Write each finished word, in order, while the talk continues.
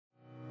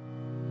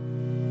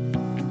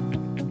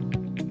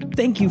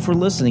Thank you for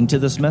listening to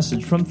this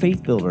message from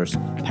Faith Builders.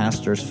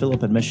 Pastors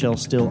Philip and Michelle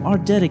Steele are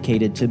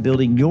dedicated to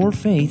building your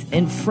faith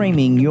and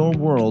framing your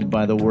world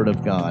by the Word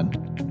of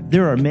God.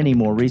 There are many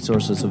more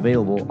resources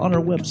available on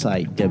our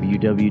website,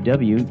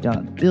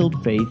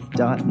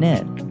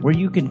 www.buildfaith.net, where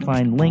you can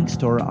find links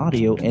to our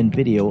audio and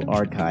video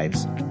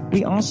archives.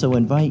 We also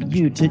invite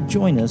you to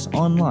join us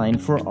online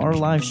for our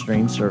live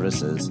stream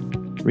services.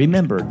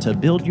 Remember to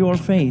build your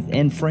faith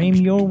and frame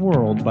your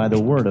world by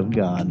the Word of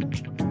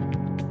God.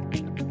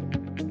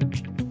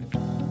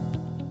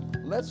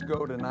 Let's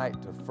go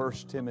tonight to 1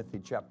 Timothy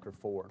chapter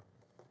 4.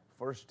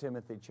 1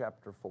 Timothy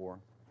chapter 4.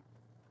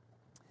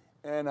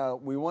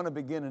 And we want to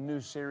begin a new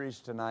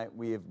series tonight.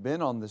 We have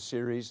been on the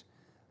series,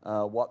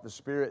 What the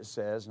Spirit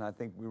Says, and I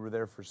think we were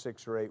there for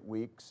 6 or 8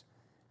 weeks.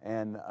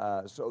 And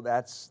so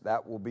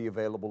that will be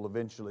available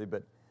eventually.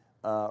 But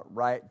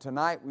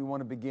tonight we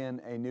want to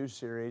begin a new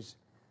series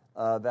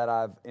that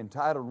I've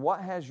entitled, What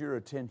Has Your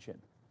Attention?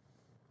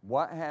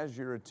 What Has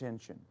Your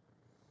Attention?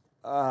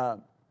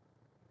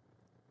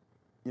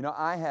 You know,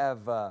 I have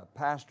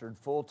pastored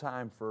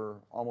full-time for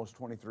almost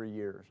 23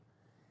 years,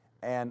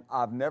 and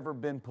I've never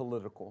been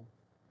political.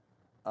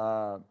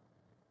 Brother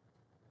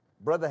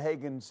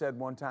Hagin said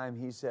one time,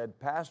 he said,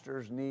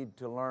 pastors need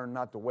to learn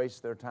not to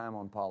waste their time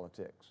on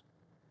politics.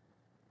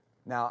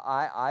 Now,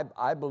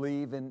 I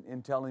believe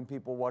in telling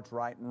people what's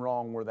right and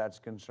wrong where that's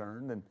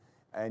concerned,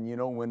 and you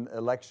know, when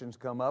elections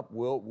come up,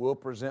 we'll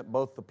present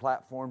both the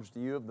platforms to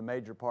you of the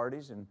major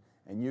parties, and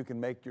you can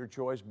make your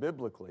choice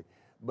biblically.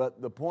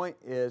 But the point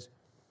is,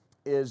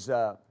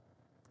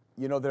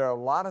 you know, there are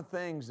a lot of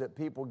things that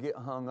people get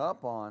hung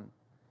up on,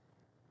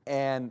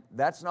 and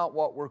that's not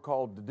what we're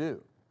called to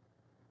do.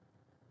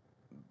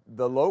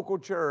 The local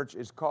church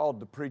is called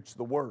to preach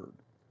the Word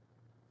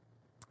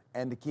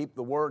and to keep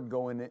the Word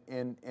going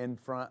in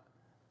front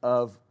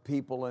of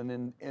people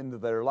and into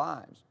their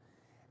lives.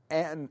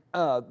 And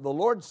the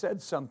Lord said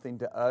something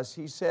to us.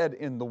 He said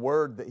in the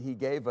Word that He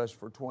gave us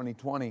for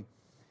 2020,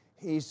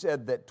 He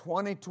said that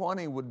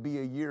 2020 would be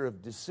a year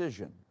of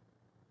decision.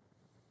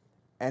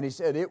 And He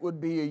said it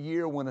would be a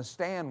year when a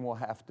stand will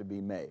have to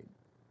be made.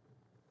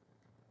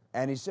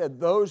 And He said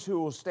those who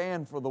will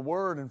stand for the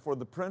Word and for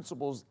the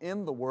principles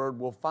in the Word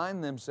will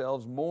find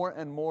themselves more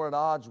and more at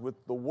odds with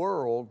the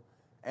world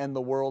and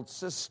the world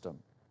system.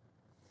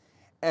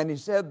 And He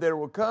said there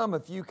will come,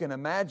 if you can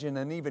imagine,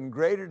 an even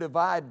greater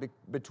divide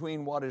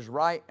between what is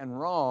right and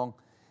wrong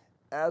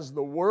as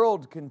the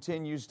world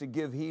continues to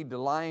give heed to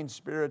lying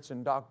spirits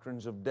and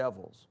doctrines of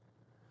devils.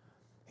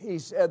 He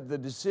said the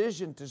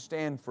decision to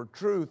stand for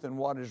truth and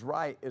what is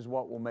right is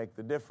what will make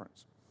the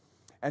difference.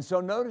 And so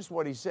notice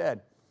what he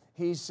said.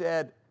 He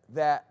said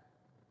that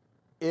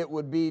it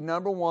would be,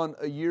 number one,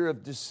 a year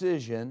of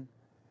decision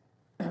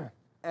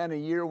and a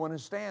year when a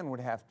stand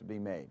would have to be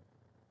made.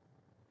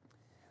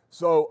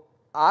 So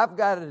I've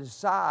got to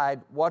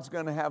decide what's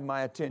going to have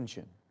my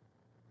attention.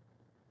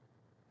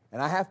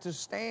 And I have to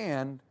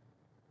stand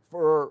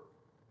for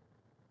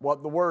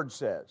what the Word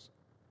says.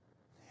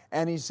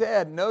 And he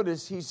said,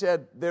 notice, he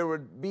said there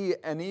would be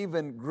an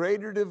even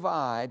greater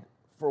divide.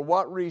 For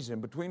what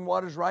reason? Between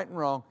what is right and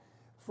wrong.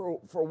 For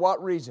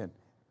what reason?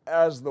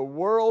 As the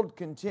world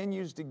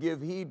continues to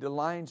give heed to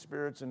lying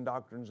spirits and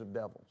doctrines of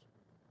devils.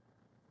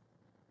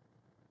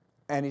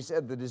 And he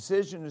said the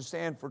decision to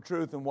stand for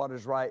truth and what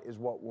is right is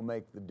what will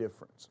make the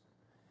difference.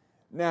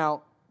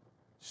 Now,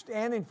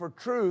 standing for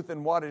truth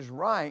and what is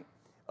right,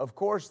 of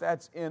course,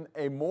 that's in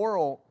a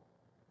moral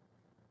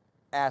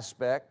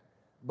aspect,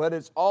 but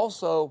it's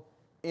also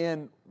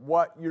in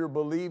what you're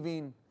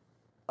believing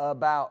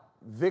about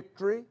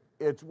victory.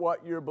 It's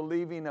what you're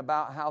believing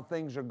about how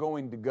things are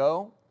going to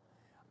go.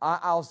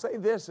 I'll say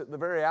this at the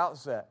very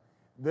outset.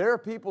 There are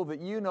people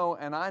that you know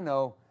and I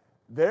know,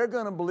 they're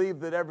going to believe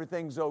that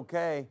everything's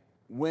okay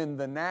when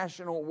the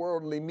national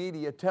worldly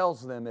media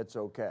tells them it's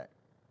okay.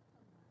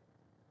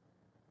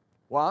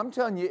 Well, I'm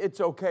telling you, it's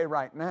okay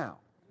right now.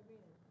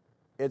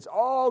 It's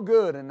all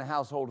good in the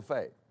household of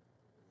faith.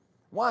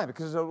 Why?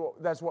 Because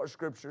that's what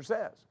Scripture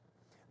says.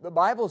 The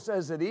Bible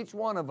says that each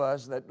one of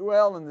us that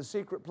dwell in the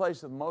secret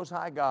place of the Most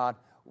High God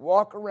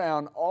walk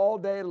around all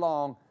day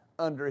long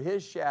under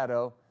His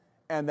shadow,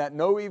 and that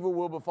no evil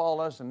will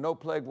befall us and no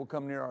plague will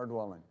come near our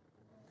dwelling.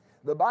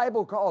 The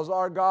Bible calls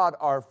our God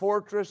our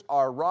fortress,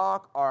 our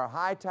rock, our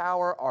high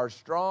tower, our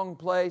strong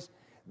place.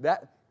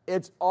 That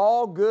it's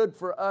all good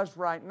for us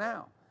right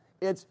now.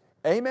 It's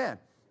amen.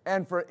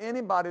 And for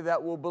anybody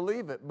that will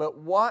believe it. But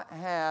what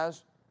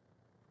has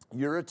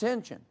your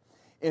attention?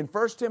 In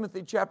 1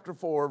 Timothy chapter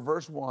 4,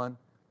 verse 1,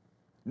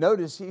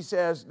 notice he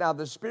says, now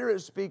the Spirit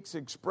speaks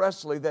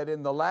expressly that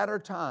in the latter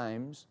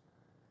times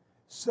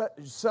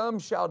some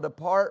shall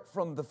depart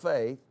from the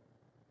faith,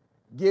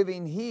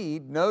 giving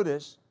heed,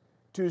 notice,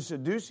 to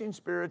seducing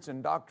spirits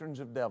and doctrines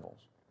of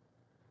devils.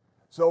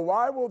 So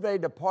why will they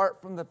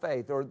depart from the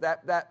faith? Or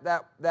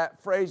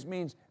that phrase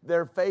means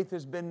their faith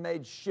has been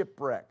made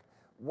shipwreck.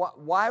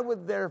 Why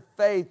would their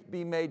faith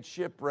be made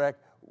shipwreck?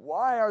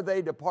 Why are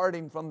they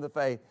departing from the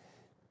faith?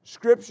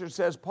 Scripture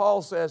says,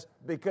 Paul says,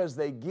 because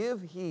they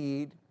give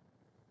heed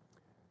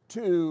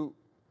to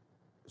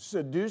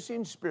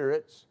seducing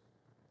spirits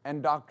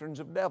and doctrines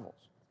of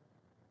devils.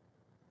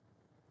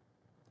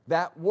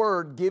 That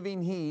word,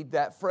 giving heed,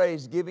 that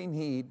phrase, giving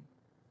heed,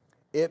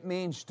 it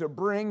means to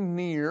bring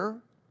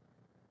near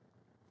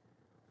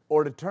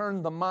or to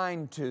turn the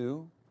mind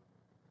to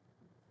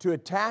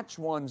attach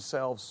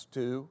oneself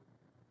to,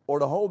 or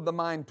to hold the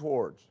mind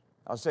towards.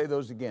 I'll say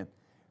those again.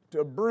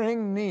 To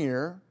bring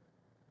near,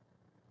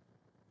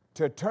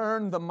 to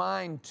turn the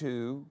mind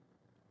to,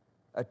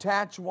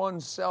 attach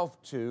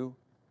oneself to,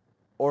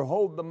 or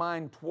hold the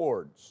mind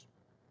towards.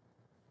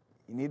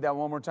 You need that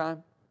one more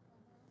time?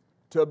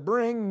 To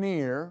bring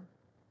near,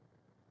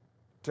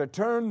 to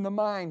turn the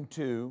mind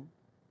to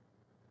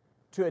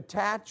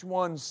attach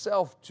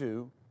oneself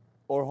to,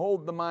 or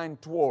hold the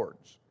mind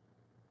towards.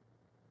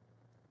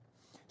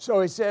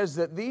 So he says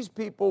that these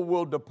people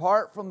will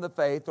depart from the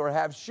faith or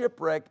have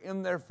shipwreck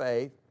in their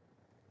faith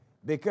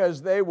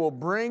because they will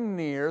bring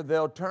near,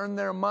 they'll turn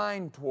their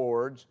mind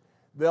towards,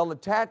 they'll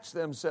attach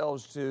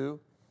themselves to,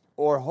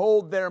 or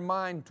hold their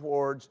mind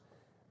towards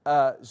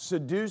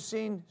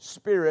seducing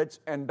spirits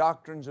and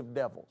doctrines of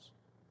devils.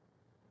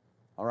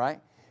 All right?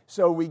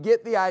 So we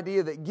get the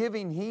idea that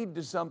giving heed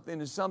to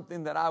something is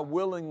something that I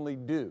willingly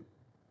do.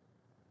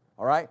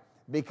 All right?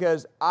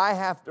 Because I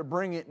have to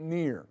bring it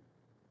near.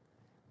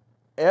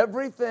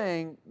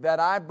 Everything that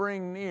I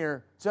bring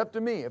near, it's up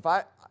to me.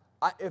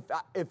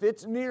 If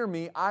it's near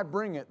me, I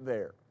bring it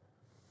there.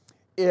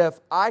 If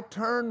I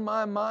turn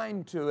my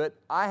mind to it,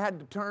 I had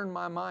to turn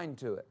my mind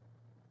to it.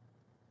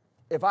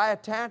 If I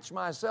attach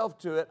myself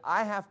to it,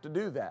 I have to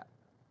do that.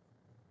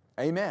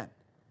 Amen.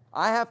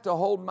 I have to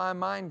hold my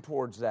mind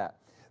towards that.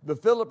 The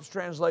Phillips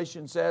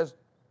translation says,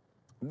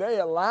 they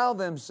allow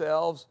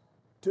themselves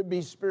to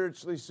be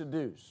spiritually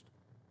seduced.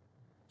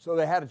 So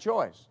they had a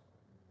choice.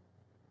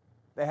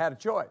 They had a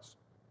choice.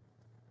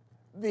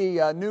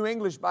 The New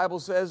English Bible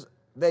says,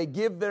 they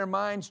give their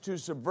minds to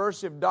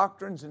subversive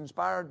doctrines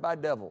inspired by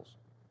devils.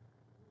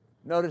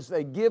 Notice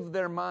they give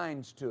their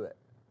minds to it.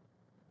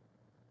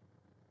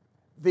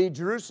 The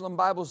Jerusalem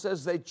Bible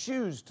says they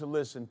choose to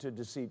listen to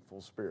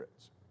deceitful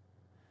spirits.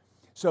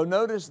 So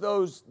notice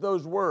those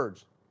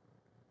words.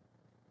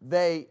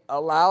 They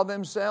allow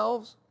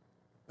themselves,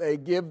 they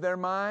give their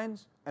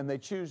minds, and they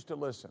choose to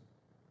listen.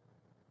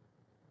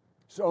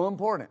 So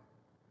important.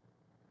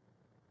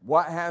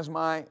 What has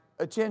my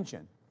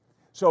attention?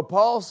 So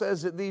Paul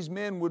says that these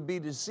men would be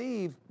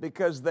deceived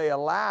because they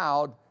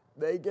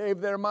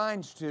gave their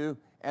minds to,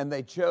 and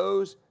they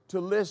chose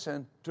to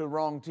listen to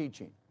wrong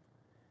teaching.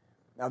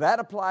 Now that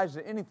applies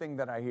to anything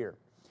that I hear.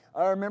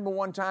 I remember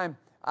one time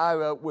I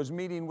was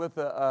meeting with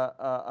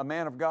a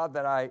man of God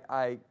that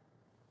I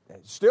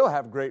still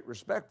have great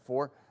respect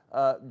for,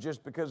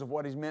 just because of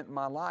what he's meant in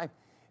my life.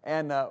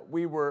 And I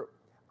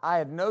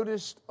had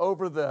noticed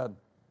over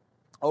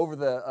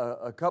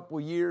a couple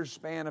years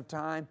span of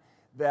time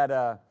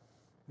that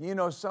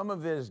some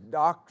of his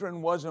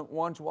doctrine wasn't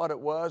once what it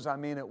was. I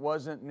mean, it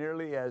wasn't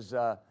nearly as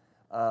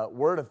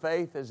word of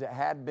faith as it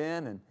had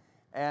been,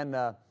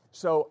 and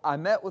so I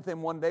met with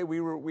him one day. We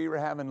were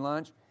having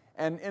lunch,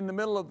 and in the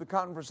middle of the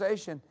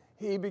conversation,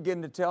 he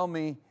began to tell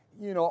me,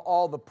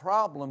 all the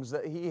problems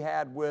that he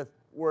had with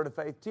word of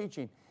faith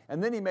teaching.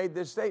 And then he made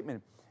this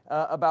statement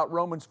about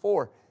Romans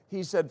 4.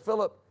 He said,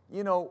 Philip,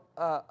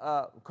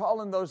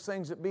 calling those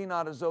things that be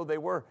not as though they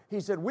were. He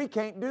said, we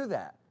can't do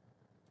that.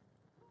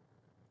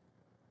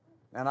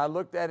 And I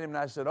looked at him and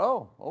I said,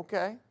 oh,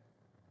 okay.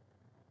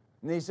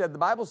 And he said, the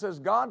Bible says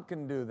God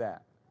can do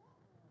that.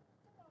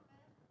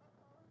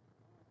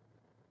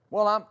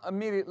 Well,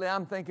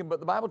 I'm thinking, but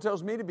the Bible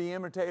tells me to be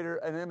an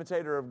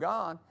imitator of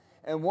God.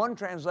 And one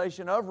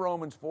translation of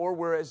Romans 4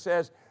 where it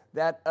says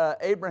that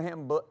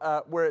Abraham,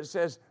 where it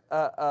says,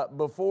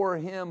 before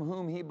him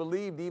whom he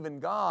believed, even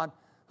God,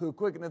 who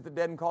quickeneth the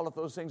dead and calleth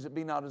those things that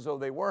be not as though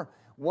they were.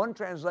 One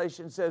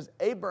translation says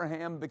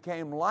Abraham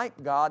became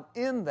like God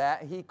in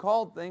that he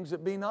called things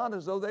that be not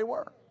as though they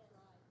were.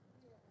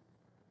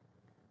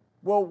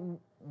 Well,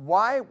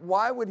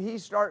 why would he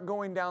start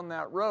going down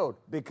that road?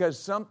 Because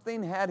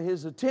something had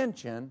his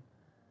attention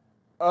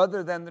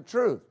other than the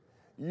truth.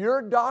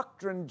 Your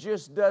doctrine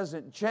just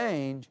doesn't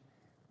change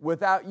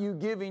without you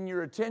giving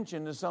your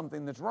attention to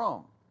something that's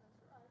wrong.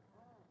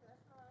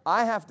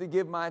 I have to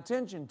give my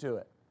attention to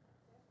it.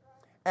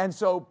 And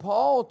so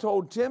Paul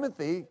told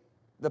Timothy,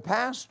 the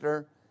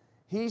pastor,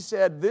 he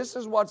said, this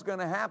is what's going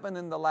to happen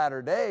in the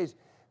latter days.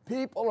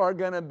 People are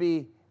going to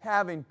be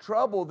having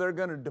trouble. They're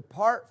going to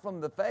depart from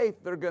the faith.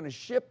 They're going to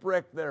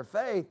shipwreck their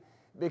faith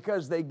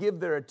because they give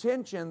their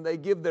attention, they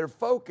give their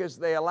focus,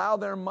 they allow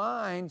their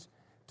minds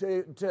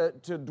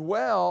to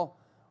dwell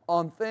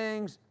on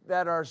things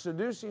that are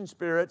seducing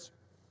spirits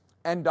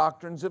and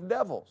doctrines of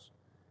devils.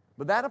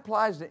 But that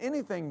applies to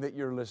anything that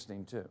you're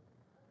listening to.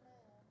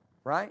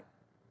 Right?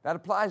 That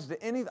applies to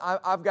anything.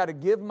 I've got to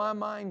give my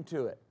mind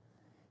to it.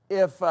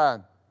 If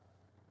a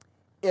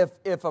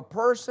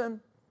person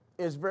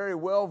is very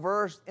well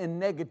versed in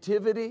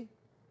negativity,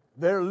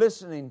 they're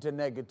listening to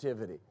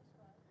negativity.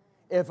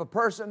 If a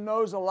person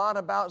knows a lot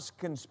about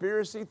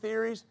conspiracy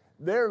theories,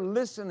 they're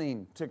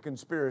listening to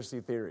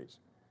conspiracy theories.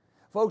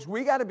 Folks,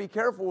 we got to be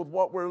careful with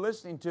what we're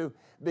listening to,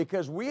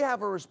 because we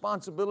have a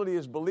responsibility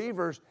as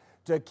believers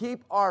to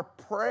keep our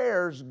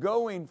prayers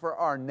going for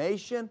our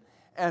nation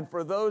and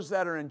for those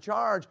that are in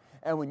charge.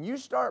 And when you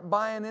start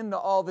buying into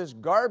all this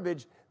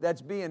garbage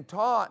that's being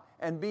taught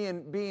and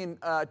being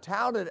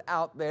touted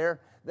out there,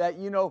 that,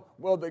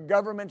 well, the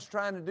government's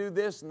trying to do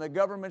this and the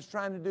government's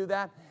trying to do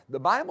that. The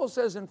Bible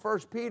says in 1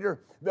 Peter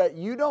that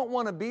you don't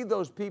want to be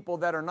those people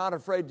that are not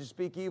afraid to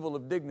speak evil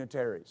of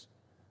dignitaries.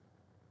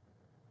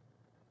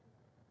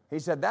 He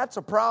said that's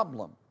a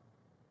problem.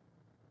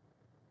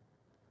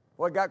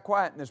 Well, it got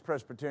quiet in this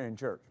Presbyterian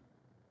church.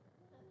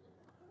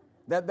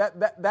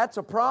 That's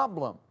a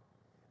problem,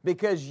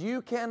 because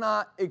you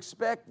cannot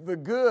expect the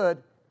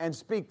good and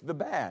speak the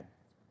bad.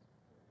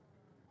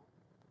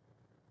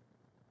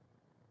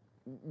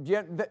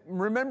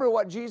 Remember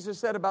what Jesus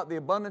said about the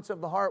abundance of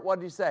the heart? What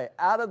did He say?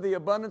 Out of the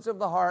abundance of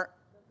the heart,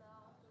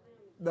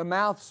 the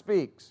mouth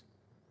speaks.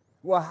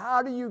 Well,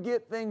 how do you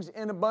get things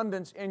in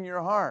abundance in your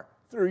heart?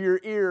 Through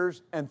your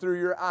ears and through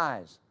your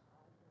eyes.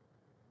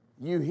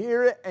 You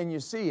hear it and you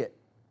see it.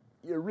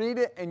 You read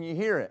it and you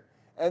hear it.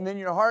 And then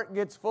your heart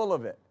gets full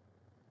of it.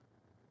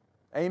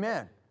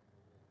 Amen.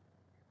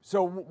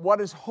 So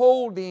what is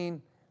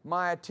holding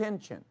my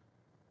attention?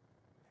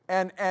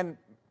 And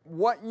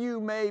what you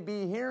may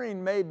be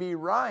hearing may be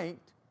right,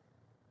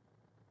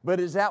 but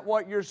is that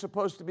what you're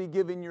supposed to be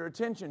giving your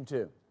attention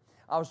to?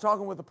 I was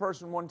talking with a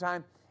person one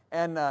time,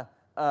 and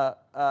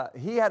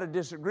he had a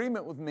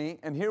disagreement with me,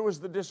 and here was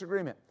the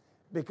disagreement.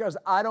 Because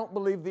I don't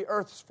believe the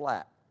earth's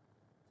flat.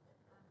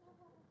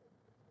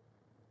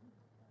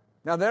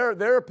 Now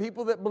there are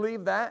people that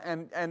believe that,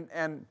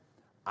 and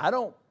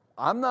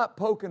I'm not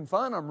poking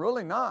fun, I'm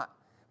really not.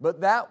 But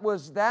that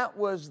was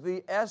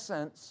the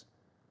essence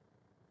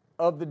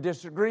of the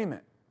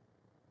disagreement.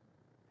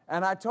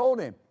 And I told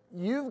him,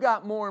 you've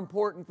got more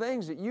important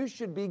things that you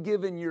should be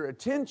giving your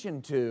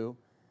attention to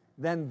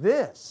than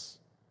this.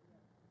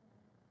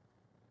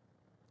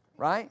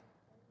 Right?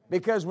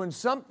 Because when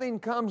something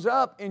comes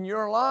up in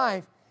your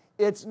life,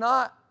 it's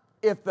not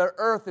if the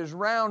earth is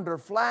round or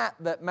flat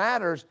that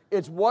matters.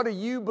 It's what do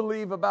you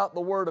believe about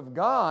the Word of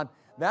God.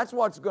 That's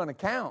what's going to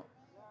count.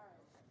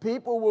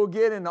 People will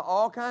get into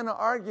all kind of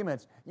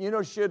arguments,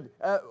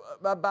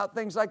 about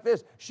things like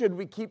this. Should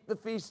we keep the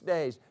feast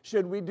days?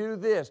 Should we do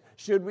this?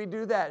 Should we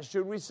do that?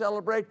 Should we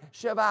celebrate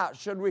Shabbat?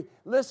 Should we?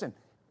 Listen,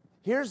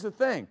 here's the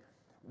thing.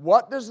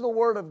 What does the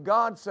Word of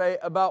God say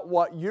about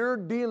what you're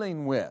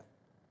dealing with?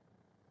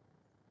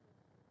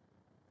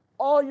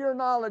 All your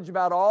knowledge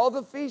about all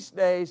the feast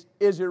days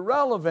is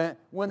irrelevant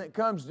when it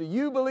comes to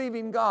you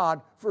believing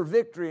God for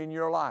victory in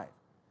your life.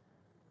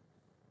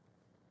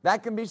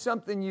 That can be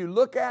something you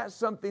look at,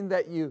 something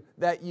that you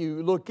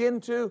look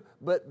into,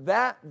 but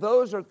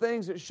those are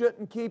things that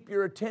shouldn't keep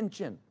your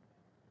attention.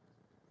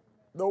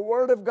 The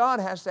Word of God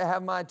has to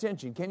have my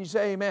attention. Can you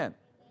say amen?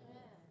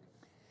 Amen.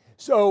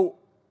 So,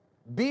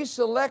 be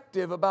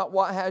selective about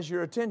what has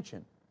your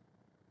attention.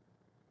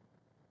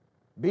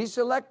 Be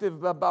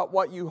selective about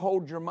what you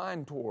hold your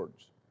mind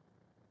towards,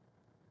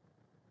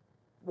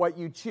 what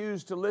you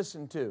choose to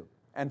listen to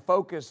and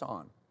focus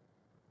on.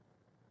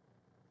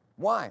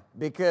 Why?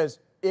 Because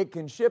it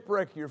can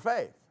shipwreck your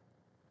faith.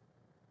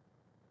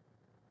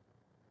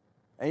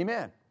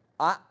 Amen.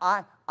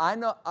 I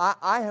know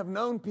I have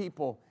known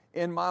people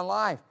in my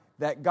life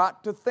that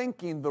got to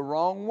thinking the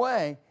wrong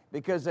way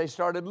because they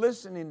started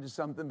listening to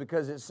something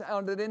because it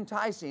sounded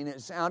enticing,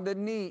 it sounded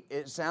neat,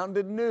 it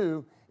sounded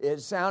new,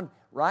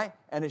 right?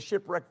 And it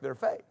shipwrecked their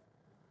faith.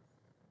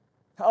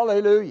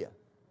 Hallelujah.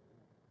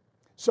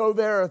 So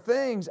there are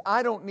things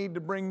I don't need to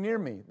bring near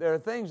me. There are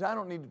things I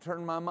don't need to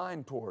turn my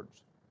mind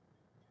towards.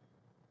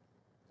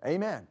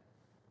 Amen.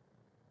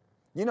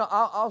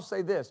 I'll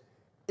say this.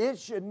 It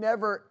should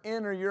never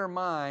enter your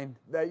mind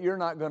that you're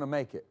not going to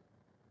make it.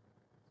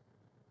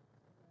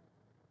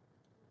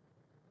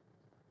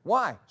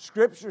 Why?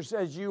 Scripture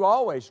says you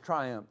always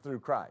triumph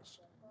through Christ.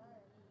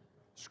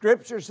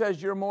 Scripture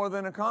says you're more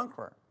than a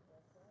conqueror.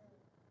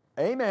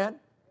 Amen.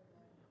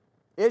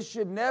 It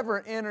should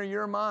never enter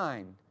your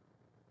mind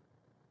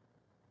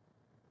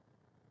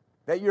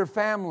that your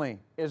family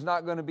is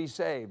not going to be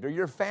saved or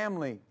your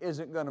family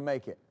isn't going to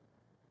make it.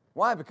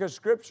 Why? Because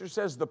Scripture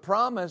says the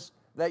promise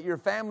that your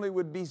family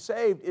would be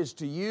saved is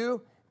to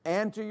you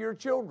and to your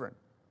children.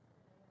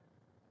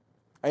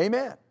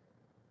 Amen.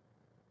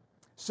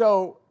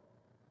 So,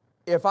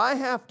 if I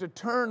have to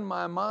turn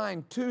my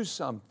mind to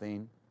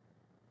something,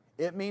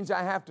 it means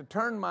I have to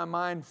turn my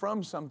mind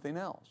from something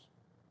else.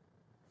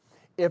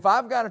 If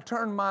I've got to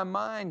turn my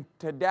mind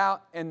to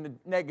doubt and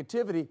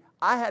negativity,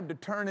 I had to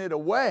turn it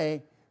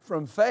away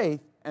from faith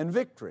and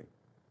victory.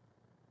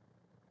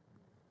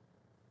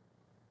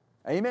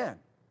 Amen.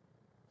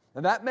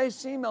 Now that may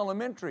seem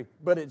elementary,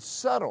 but it's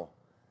subtle.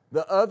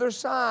 The other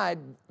side,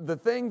 the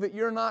thing that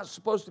you're not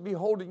supposed to be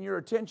holding your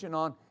attention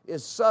on,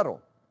 is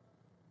subtle.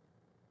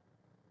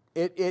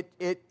 It's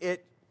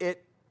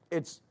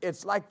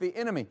like the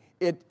enemy.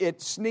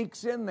 It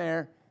sneaks in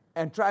there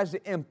and tries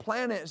to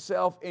implant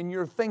itself in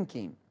your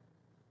thinking.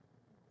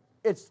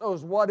 It's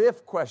those what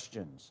if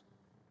questions.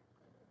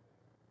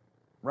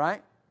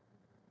 Right?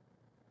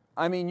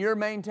 I mean, you're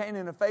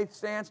maintaining a faith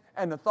stance,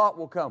 and the thought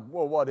will come,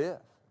 well, what if?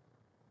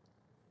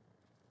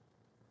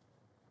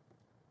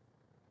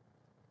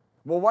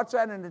 Well, what's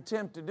that an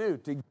attempt to do?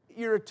 To get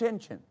your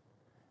attention.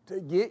 To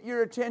get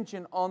your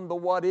attention on the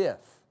what if.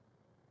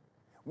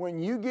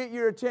 When you get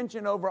your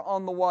attention over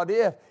on the what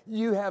if,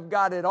 you have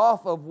got it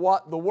off of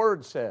what the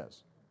Word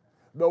says.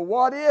 The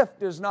what if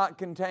does not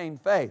contain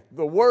faith.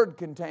 The Word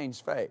contains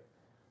faith.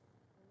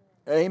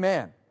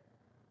 Amen.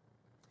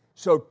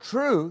 So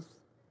truth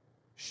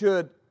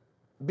should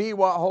be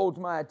what holds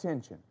my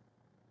attention.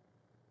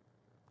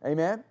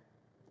 Amen?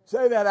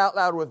 Say that out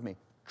loud with me.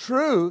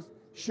 Truth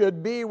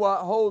should be what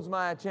holds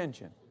my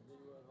attention.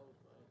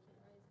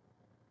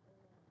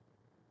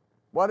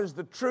 What does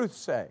the truth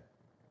say?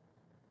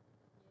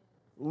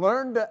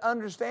 Learn to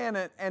understand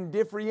it and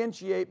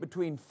differentiate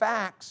between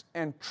facts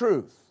and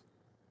truth.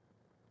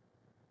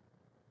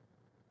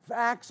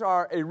 Facts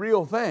are a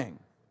real thing.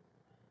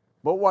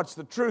 But what's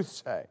the truth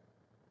say?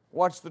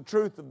 What's the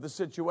truth of the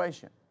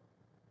situation?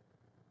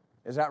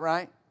 Is that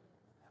right?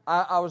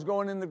 I was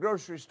going in the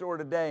grocery store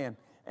today,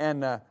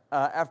 and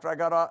after I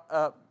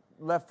got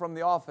left from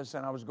the office,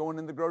 and I was going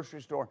in the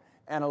grocery store,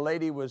 and a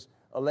lady was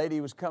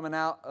coming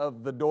out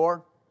of the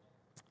door,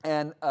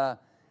 and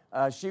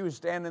she was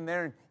standing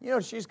there,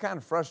 and she's kind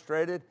of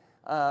frustrated,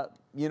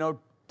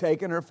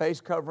 taking her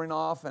face covering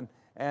off,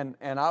 and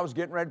I was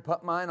getting ready to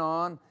put mine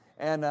on,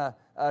 and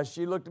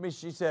she looked at me.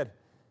 She said,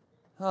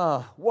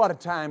 "Oh, what a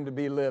time to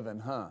be living,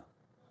 huh?"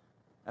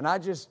 And I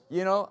just,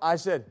 I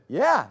said,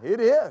 "Yeah, it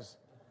is."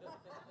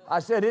 I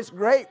said, "It's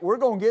great. We're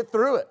going to get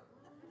through it."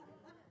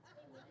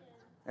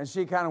 And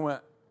she kind of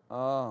went,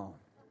 "Oh."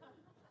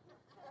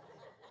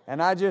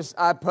 And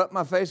I put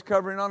my face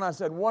covering on. I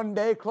said, "One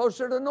day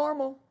closer to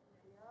normal."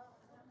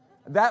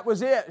 That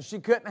was it. She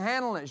couldn't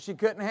handle it. She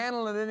couldn't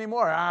handle it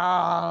anymore.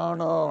 I don't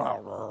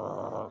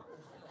know.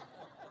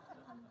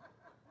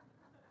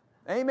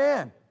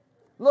 Amen.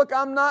 Look,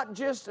 I'm not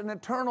just an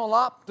eternal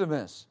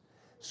optimist.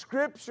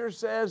 Scripture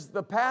says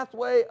the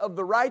pathway of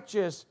the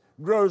righteous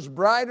grows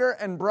brighter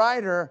and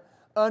brighter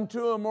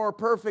unto a more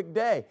perfect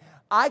day.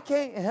 I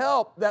can't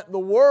help that the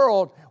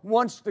world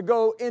wants to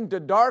go into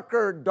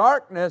darker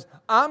darkness.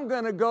 I'm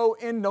going to go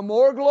into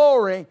more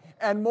glory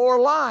and more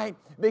light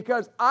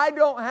because I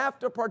don't have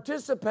to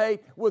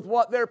participate with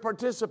what they're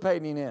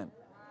participating in.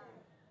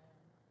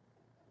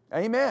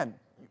 Amen.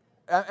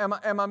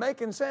 Am I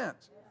making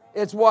sense?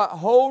 It's what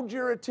holds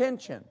your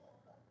attention.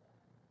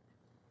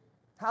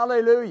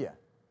 Hallelujah.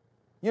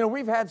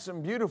 We've had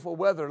some beautiful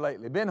weather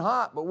lately. Been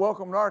hot, but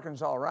welcome to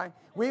Arkansas, right?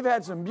 We've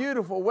had some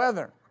beautiful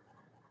weather.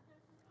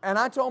 And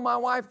I told my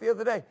wife the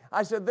other day,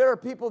 I said, there are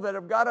people that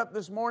have got up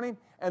this morning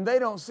and they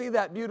don't see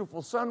that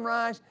beautiful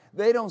sunrise.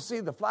 They don't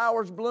see the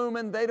flowers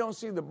blooming. They don't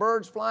see the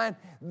birds flying.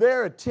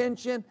 Their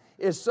attention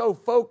is so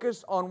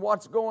focused on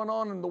what's going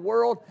on in the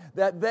world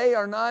that they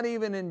are not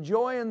even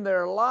enjoying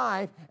their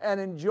life and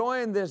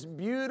enjoying this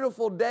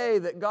beautiful day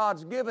that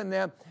God's given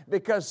them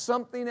because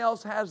something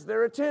else has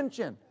their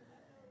attention.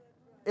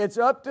 It's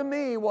up to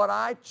me what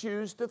I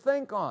choose to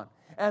think on.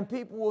 And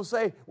people will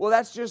say, well,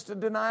 that's just a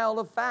denial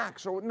of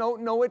facts. Or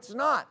no, it's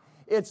not.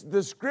 It's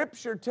the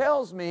Scripture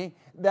tells me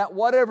that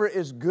whatever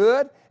is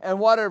good and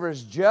whatever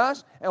is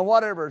just and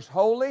whatever is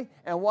holy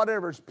and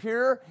whatever is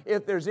pure,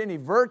 if there's any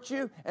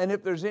virtue and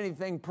if there's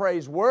anything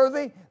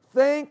praiseworthy,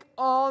 think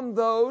on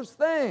those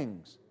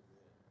things.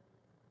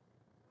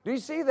 Do you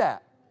see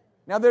that?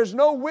 Now, there's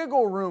no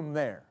wiggle room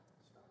there.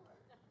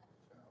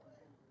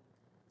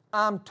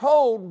 I'm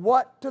told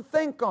what to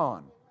think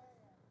on.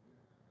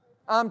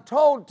 I'm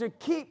told to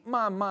keep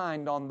my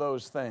mind on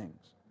those things.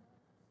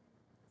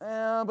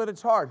 But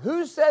it's hard.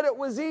 Who said it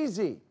was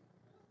easy?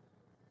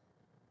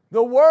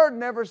 The Word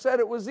never said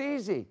it was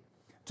easy.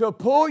 To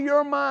pull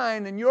your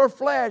mind and your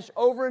flesh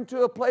over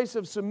into a place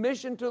of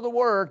submission to the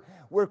Word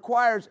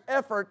requires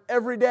effort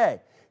every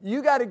day.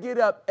 You got to get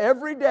up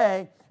every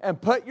day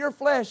and put your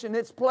flesh in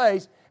its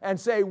place and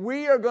say,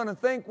 we are going to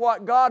think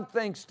what God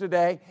thinks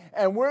today,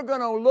 and we're going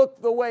to look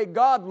the way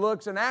God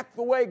looks and act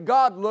the way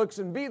God looks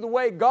and be the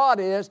way God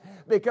is,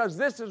 because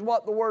this is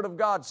what the Word of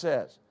God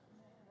says.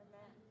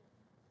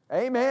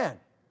 Amen.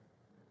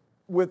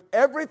 With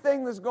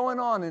everything that's going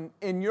on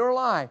in your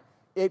life,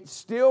 it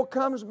still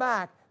comes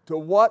back to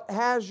what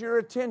has your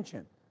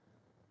attention.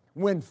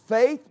 When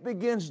faith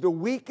begins to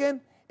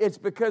weaken, it's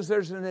because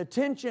there's an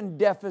attention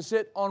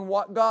deficit on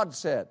what God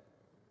said.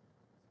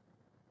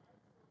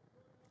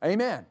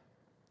 Amen.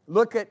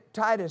 Look at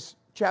Titus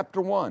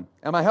chapter 1.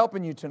 Am I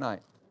helping you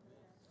tonight?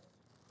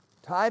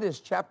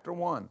 Titus chapter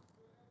 1.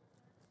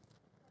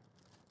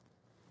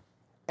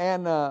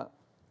 And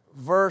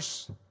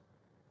let's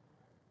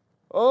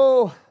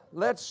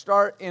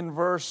start in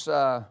verse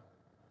 10.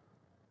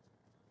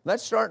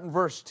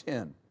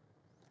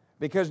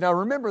 Because now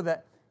remember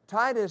that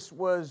Titus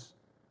was,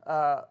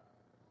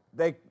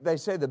 they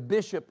say the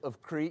bishop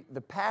of Crete, the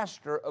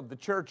pastor of the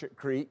church at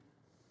Crete.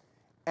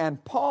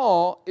 And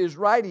Paul is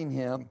writing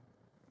him,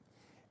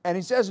 and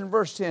he says in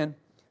verse 10,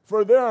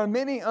 for there are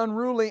many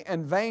unruly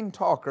and vain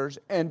talkers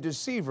and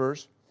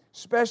deceivers,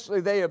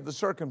 especially they of the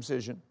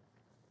circumcision,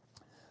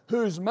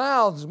 whose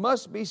mouths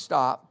must be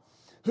stopped,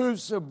 who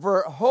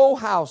subvert whole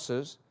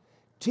houses,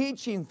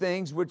 teaching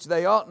things which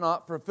they ought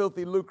not for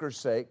filthy lucre's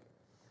sake.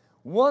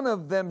 One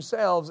of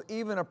themselves,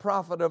 even a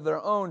prophet of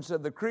their own,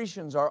 said the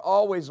Cretans are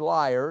always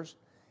liars,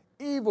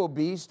 evil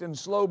beasts, and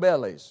slow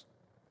bellies.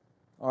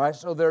 All right,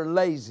 so they're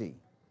lazy.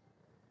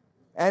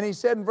 And he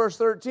said in verse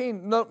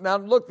 13, now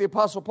look, the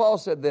Apostle Paul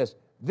said this,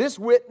 this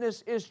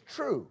witness is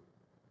true.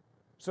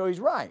 So he's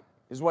right,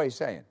 is what he's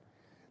saying.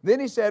 Then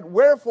he said,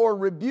 wherefore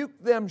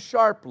rebuke them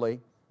sharply.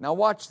 Now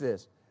watch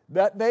this.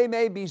 That they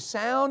may be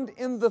sound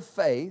in the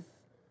faith,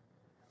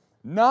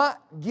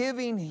 not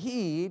giving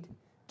heed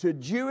to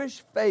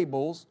Jewish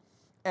fables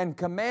and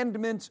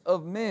commandments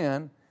of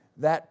men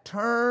that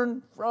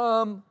turn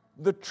from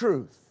the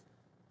truth.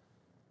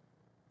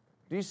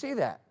 Do you see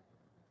that?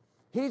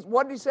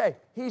 What did he say?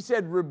 He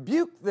said,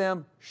 rebuke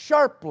them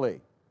sharply.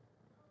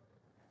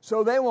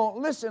 So they won't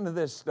listen to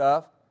this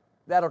stuff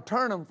that'll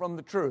turn them from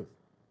the truth.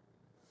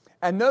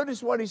 And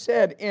notice what he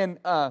said in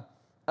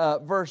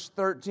verse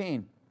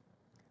 13.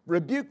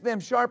 Rebuke them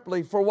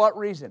sharply for what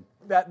reason?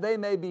 That they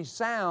may be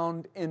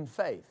sound in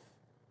faith.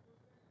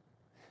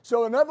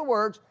 So in other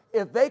words,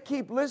 if they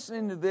keep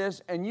listening to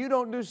this and you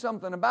don't do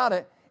something about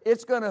it,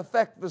 it's going to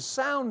affect the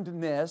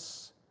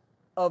soundness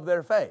of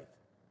their faith.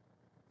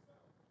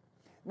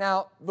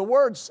 Now, the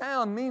word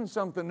sound means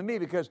something to me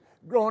because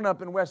growing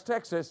up in West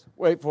Texas,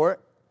 wait for it,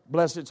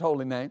 bless its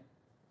holy name.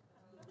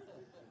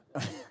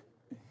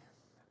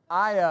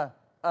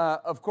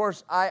 Of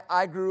course,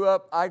 I grew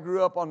up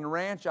on the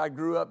ranch. I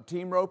grew up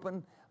team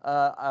roping.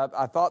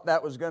 I thought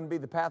that was going to be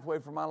the pathway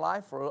for my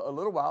life for a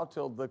little while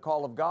till the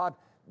call of God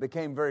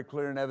became very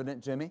clear and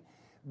evident to me.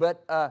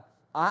 But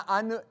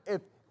I knew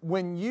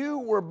when you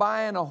were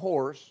buying a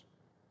horse,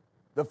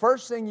 the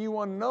first thing you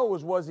want to know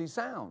was he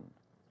sound?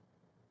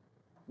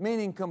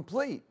 Meaning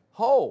complete,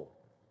 whole,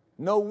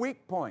 no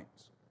weak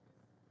points.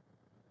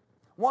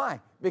 Why?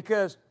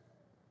 Because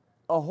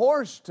a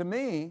horse to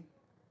me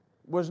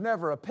was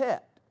never a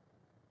pet.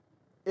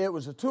 It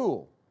was a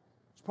tool.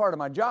 It's part of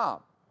my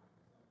job.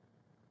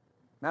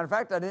 Matter of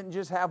fact, I didn't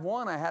just have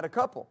one, I had a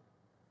couple.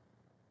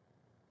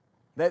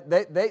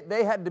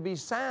 They had to be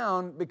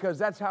sound because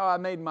that's how I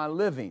made my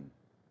living.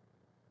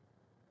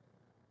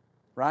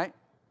 Right?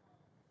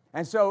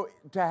 And so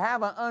to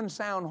have an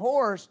unsound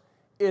horse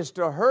is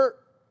to hurt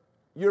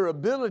your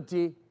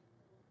ability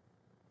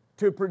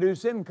to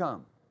produce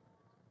income.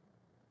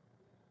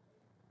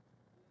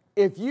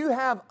 If you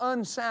have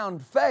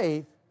unsound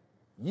faith,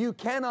 you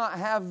cannot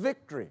have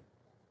victory.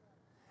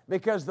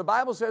 Because the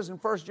Bible says in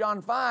 1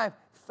 John 5,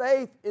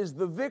 faith is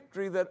the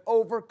victory that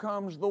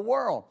overcomes the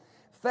world.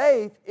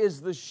 Faith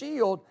is the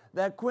shield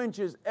that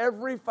quenches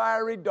every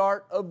fiery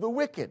dart of the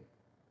wicked.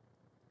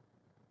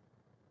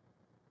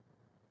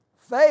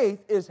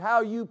 Faith is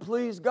how you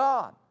please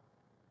God.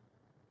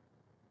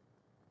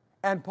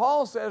 And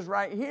Paul says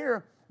right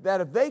here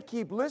that if they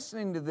keep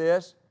listening to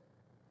this,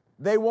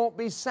 they won't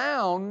be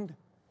sound,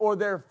 or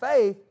their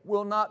faith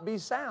will not be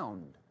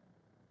sound.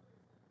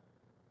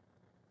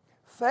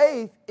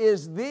 Faith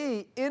is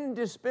the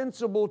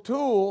indispensable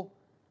tool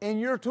in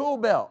your tool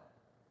belt.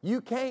 You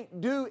can't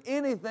do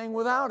anything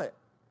without it.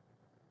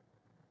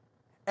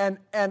 And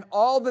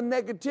all the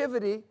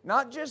negativity,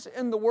 not just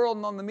in the world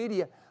and on the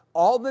media,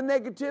 all the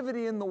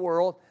negativity in the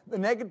world, the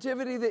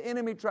negativity the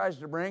enemy tries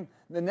to bring,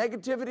 the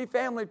negativity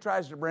family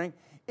tries to bring,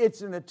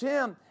 it's an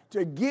attempt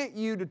to get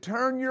you to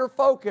turn your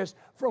focus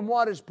from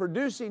what is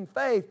producing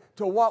faith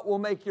to what will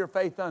make your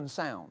faith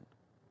unsound.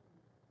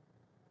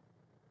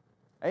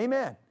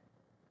 Amen.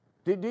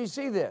 Do you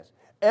see this?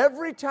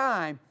 Every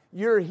time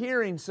you're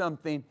hearing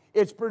something,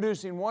 it's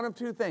producing one of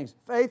two things,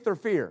 faith or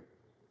fear.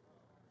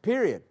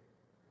 Period.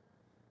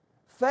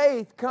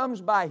 Faith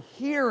comes by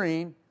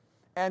hearing,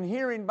 and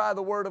hearing by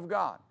the Word of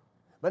God.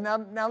 But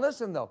now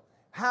listen though,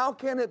 how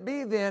can it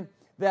be then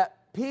that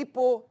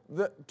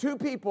two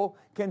people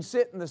can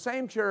sit in the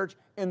same church,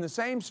 in the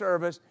same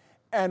service,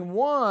 and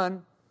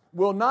one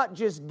will not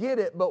just get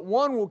it, but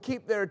one will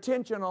keep their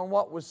attention on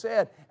what was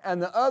said,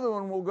 and the other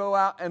one will go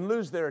out and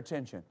lose their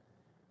attention?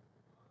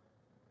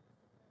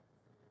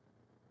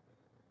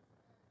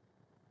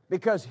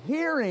 Because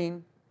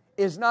hearing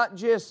is not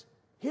just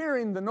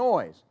hearing the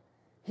noise.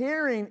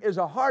 Hearing is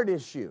a heart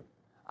issue.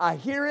 I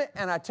hear it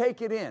and I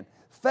take it in.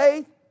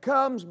 Faith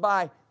comes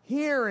by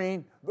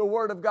hearing the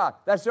Word of God.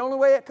 That's the only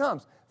way it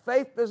comes.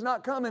 Faith does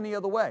not come any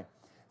other way.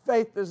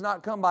 Faith does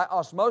not come by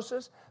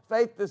osmosis.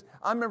 I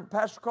remember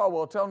Pastor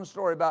Caldwell telling a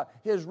story about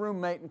his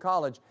roommate in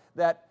college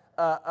that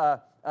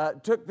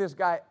took this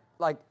guy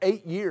like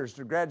 8 years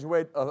to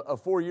graduate a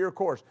 4-year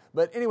course.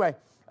 But anyway,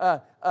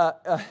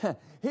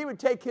 he would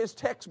take his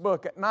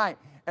textbook at night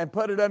and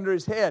put it under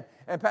his head.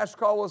 And Pastor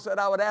Caldwell said,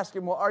 I would ask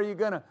him, well, are you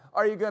going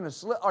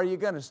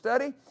to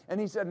study? And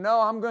he said,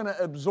 no, I'm going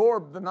to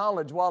absorb the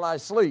knowledge while I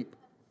sleep.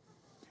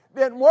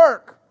 Didn't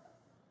work.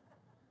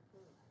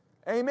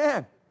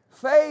 Amen.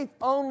 Faith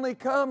only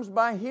comes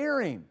by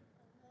hearing.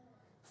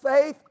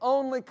 Faith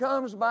only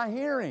comes by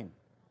hearing.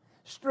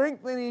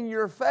 Strengthening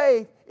your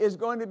faith is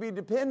going to be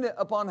dependent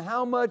upon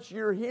how much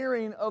you're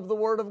hearing of the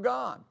Word of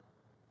God.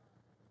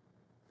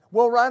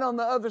 Well, right on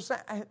the other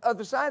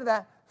side of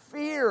that,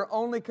 fear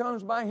only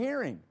comes by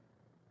hearing.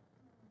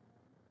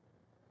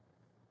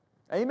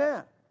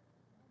 Amen.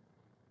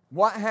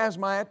 What has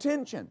my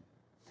attention?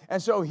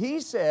 And so he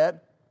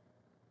said,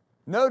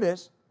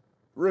 notice,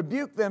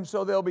 rebuke them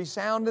so they'll be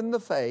sound in the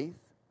faith,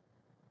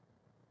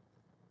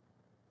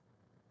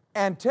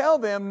 and tell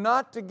them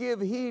not to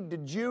give heed to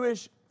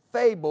Jewish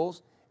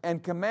fables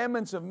and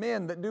commandments of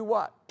men that do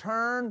what?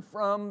 Turn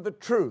from the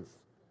truth.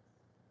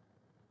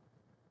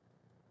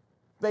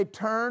 They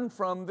turn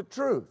from the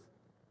truth.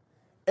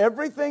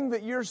 Everything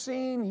that you're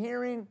seeing,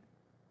 hearing,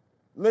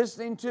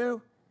 listening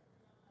to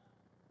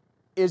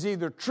is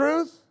either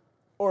truth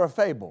or a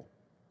fable.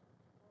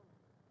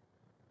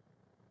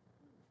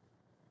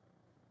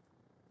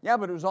 Yeah,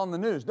 but it was on the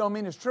news. Don't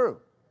mean it's true.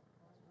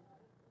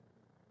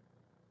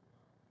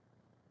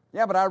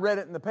 Yeah, but I read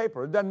it in the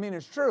paper. It doesn't mean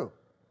it's true.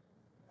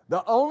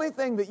 The only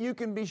thing that you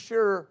can be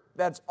sure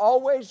that's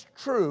always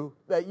true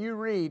that you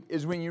read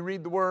is when you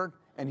read the Word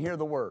and hear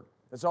the Word.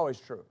 That's always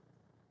true.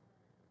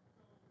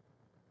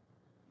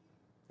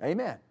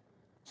 Amen.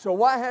 So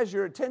what has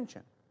your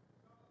attention?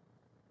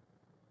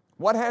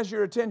 What has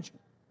your attention?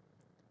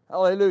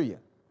 Hallelujah.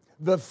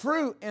 The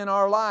fruit in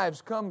our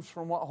lives comes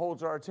from what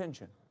holds our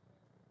attention.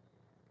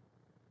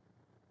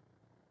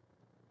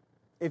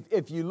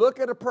 If you look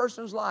at a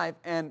person's life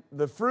and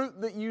the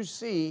fruit that you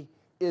see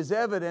is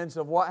evidence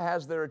of what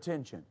has their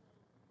attention.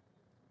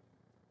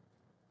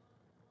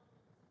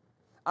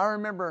 I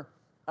remember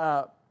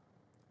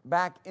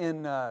back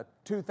in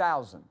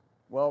 2000,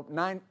 well,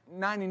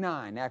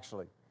 99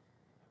 actually.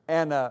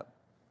 And of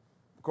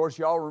course,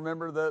 you all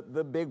remember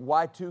the big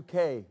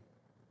Y2K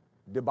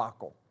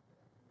debacle.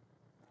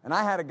 And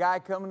I had a guy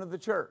coming to the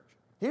church.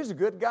 He was a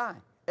good guy,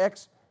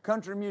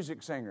 ex-country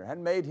music singer, had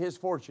made his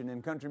fortune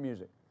in country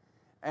music.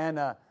 And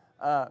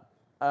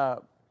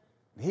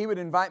he would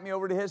invite me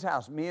over to his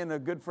house. Me and a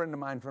good friend of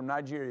mine from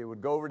Nigeria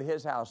would go over to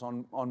his house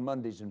on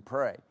Mondays and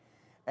pray.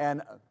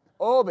 And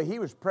but he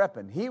was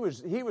prepping. He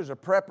was a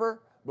prepper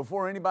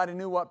before anybody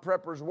knew what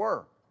preppers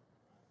were.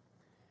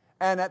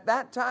 And at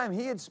that time,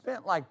 he had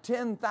spent like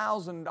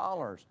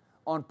 $10,000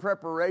 on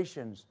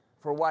preparations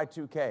for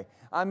Y2K.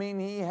 I mean,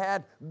 he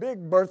had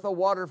big Bertha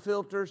water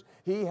filters.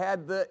 He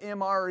had the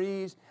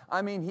MREs.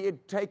 I mean, he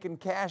had taken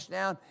cash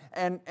down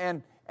and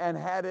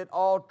had it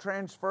all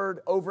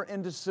transferred over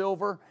into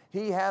silver.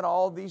 He had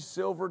all these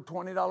silver,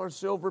 $20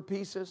 silver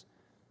pieces.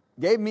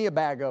 Gave me a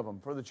bag of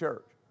them for the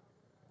church.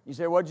 You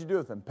say, what'd you do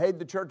with them? Paid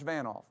the church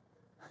van off.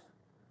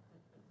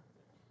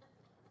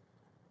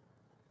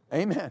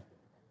 Amen.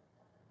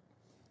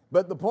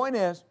 But the point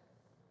is,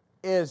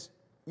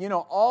 you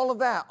know, all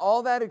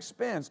that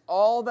expense,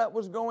 all that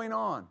was going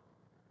on.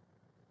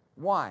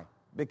 Why?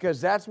 Because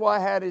that's what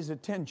had his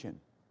attention.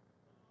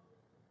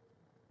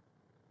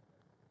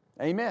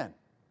 Amen.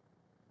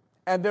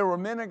 And there were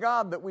men of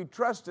God that we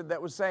trusted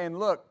that was saying,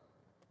 look,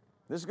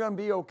 this is going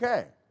to be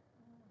okay.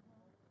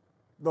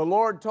 The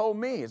Lord told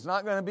me it's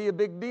not going to be a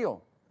big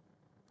deal.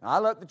 I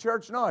let the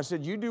church know. I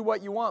said, you do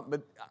what you want,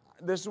 but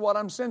this is what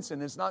I'm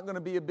sensing. It's not going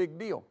to be a big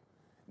deal.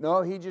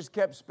 No, he just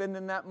kept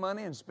spending that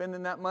money and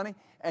spending that money.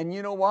 And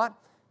you know what?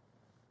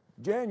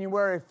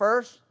 January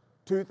 1st,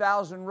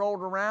 2000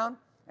 rolled around,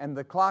 and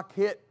the clock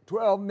hit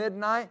 12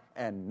 midnight,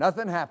 and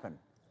nothing happened.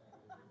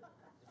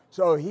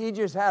 So he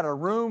just had a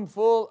room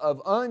full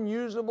of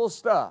unusable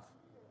stuff.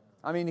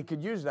 I mean, he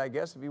could use it, I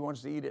guess, if he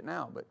wants to eat it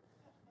now. But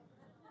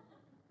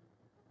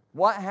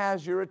what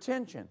has your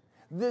attention?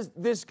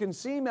 This can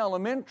seem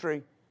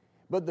elementary,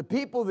 but the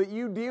people that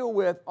you deal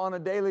with on a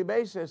daily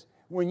basis,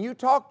 when you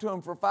talk to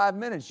them for 5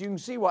 minutes, you can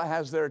see what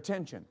has their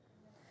attention.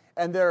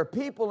 And there are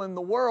people in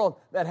the world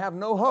that have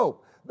no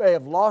hope. They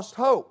have lost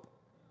hope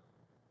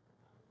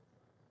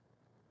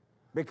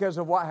because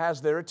of what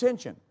has their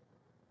attention.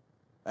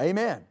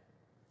 Amen.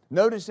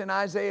 Notice in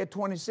Isaiah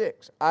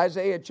 26,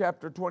 Isaiah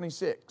chapter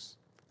 26.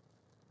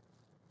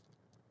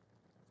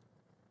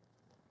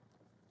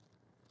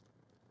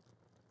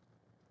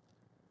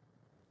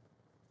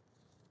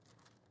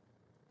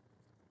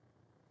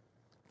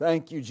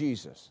 Thank you,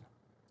 Jesus.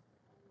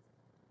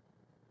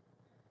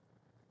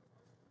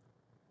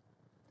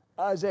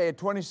 Isaiah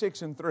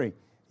 26 and 3.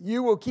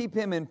 You will keep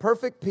him in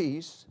perfect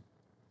peace,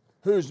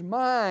 whose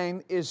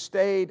mind is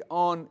stayed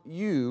on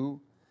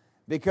you,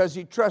 because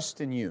he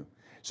trusts in you.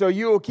 So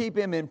you will keep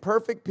him in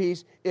perfect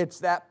peace. It's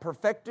that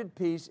perfected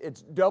peace.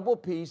 It's double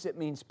peace. It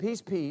means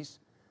peace,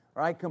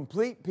 right?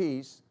 Complete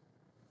peace.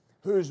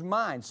 Whose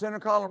mind, center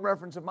column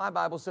reference of my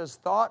Bible says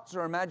thoughts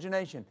or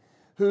imagination.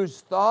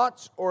 Whose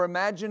thoughts or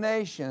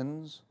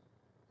imaginations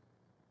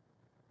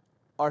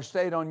are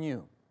stayed on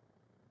you.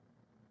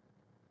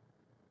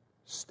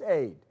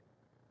 Stayed.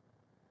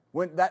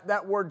 When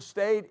that word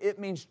stayed, it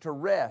means to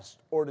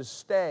rest or to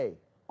stay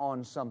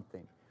on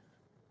something.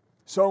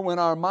 So when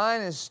our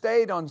mind is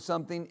stayed on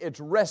something, it's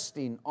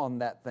resting on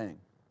that thing.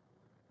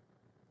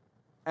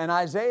 And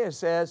Isaiah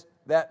says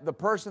that the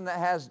person that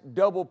has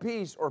double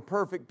peace or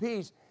perfect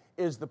peace,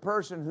 is the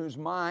person whose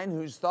mind,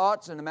 whose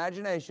thoughts and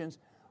imaginations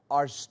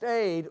are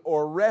stayed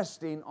or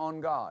resting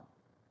on God.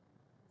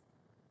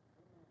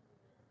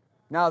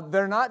 Now,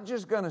 they're not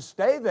just going to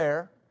stay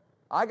there.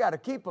 I got to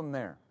keep them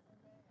there.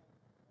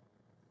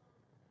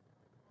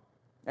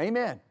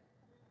 Amen.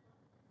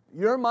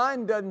 Your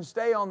mind doesn't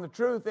stay on the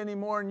truth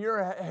anymore and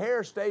your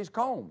hair stays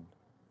combed.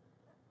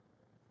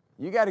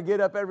 You got to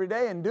get up every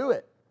day and do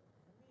it.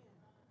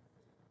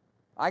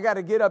 I got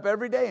to get up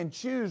every day and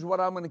choose what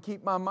I'm going to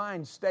keep my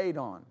mind stayed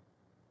on.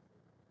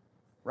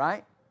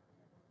 Right?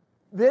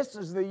 This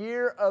is the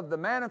year of the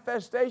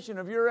manifestation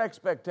of your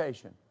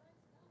expectation.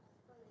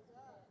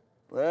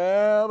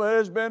 Well, but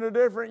it's been a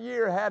different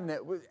year, hadn't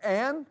it?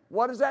 And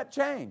what does that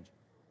change?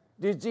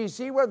 Did you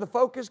see where the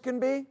focus can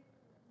be?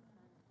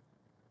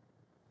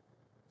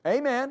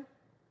 Amen.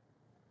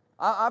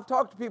 I've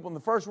talked to people and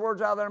the first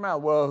words out of their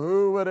mouth, well,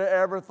 who would have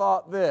ever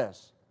thought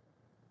this?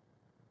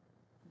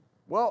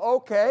 Well,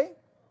 okay.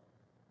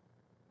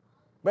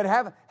 But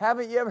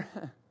haven't you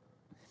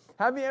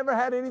ever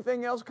had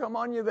anything else come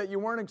on you that you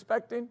weren't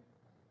expecting?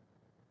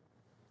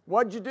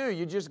 What'd you do?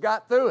 You just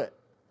got through it.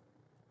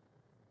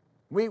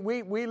 We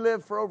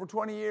lived for over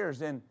 20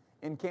 years in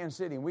Kansas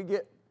City,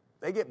 and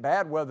they get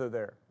bad weather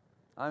there.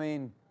 I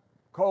mean,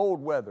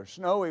 cold weather,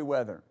 snowy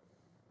weather,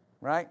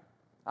 right?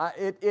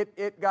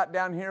 It got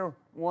down here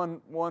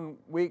one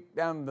week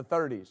down in the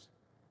 30s,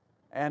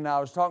 and I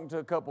was talking to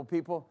a couple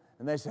people,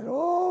 and they said,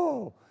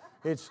 "Oh,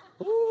 it's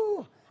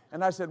ooh,"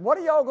 and I said, "What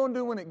are y'all going to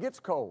do when it gets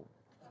cold?"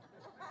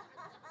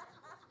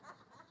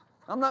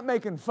 I'm not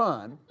making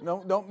fun.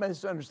 Don't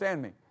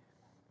misunderstand me,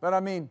 but I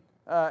mean.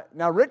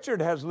 Now, Richard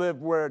has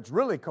lived where it's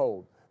really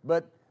cold,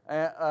 but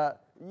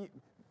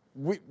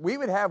we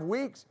would have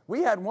weeks.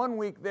 We had one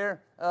week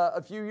there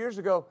a few years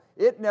ago.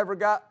 It never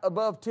got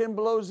above 10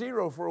 below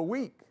zero for a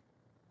week.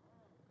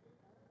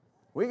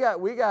 We got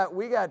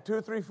 2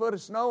 or 3 foot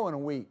of snow in a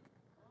week.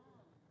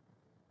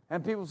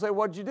 And people say,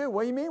 "What'd you do?"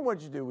 "What do you mean,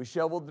 what'd you do?" "We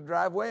shoveled the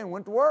driveway and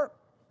went to work."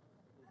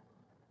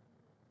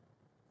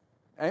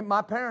 And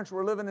my parents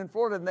were living in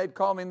Florida, and they'd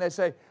call me and they'd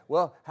say,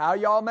 "Well, how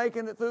y'all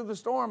making it through the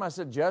storm?" I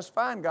said, "Just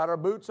fine. Got our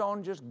boots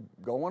on, just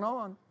going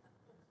on."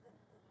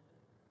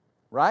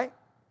 Right?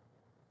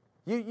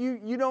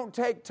 You don't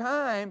take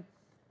time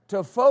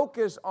to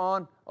focus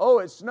on, oh,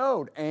 it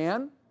snowed,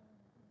 and?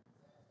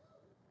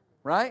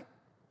 Right?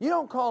 You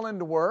don't call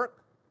into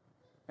work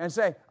and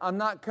say, "I'm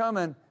not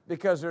coming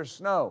because there's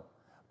snow."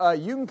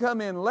 You can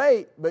come in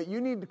late, but you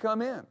need to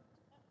come in.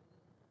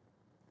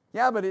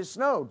 "Yeah, but it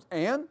snowed,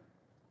 and?"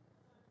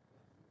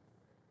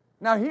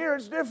 Now here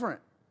it's different,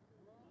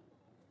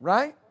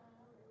 right?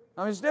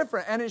 I mean, it's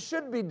different, and it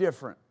should be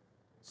different.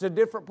 It's a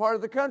different part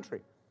of the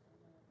country.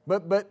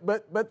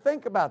 But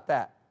think about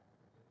that.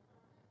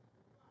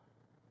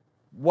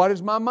 What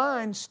is my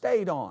mind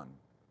stayed on?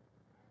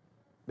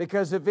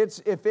 Because if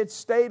it's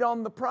stayed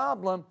on the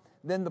problem,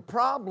 then the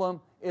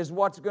problem is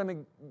what's going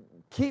to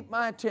keep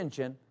my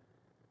attention,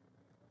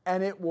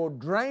 and it will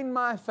drain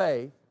my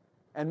faith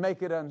and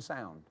make it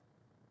unsound.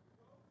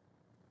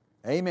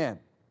 Amen.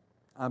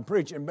 I'm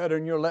preaching better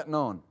than you're letting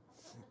on.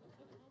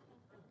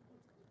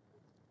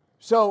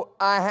 So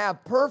I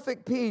have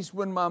perfect peace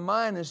when my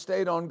mind is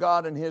stayed on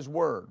God and His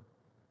Word.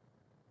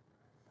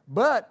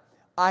 But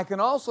I can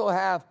also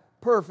have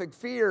perfect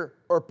fear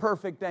or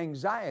perfect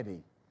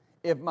anxiety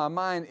if my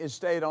mind is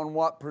stayed on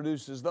what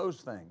produces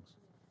those things.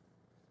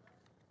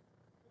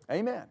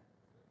 Amen.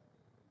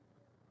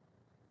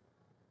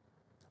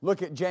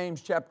 Look at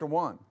James chapter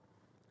 1.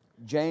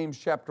 James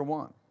chapter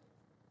 1.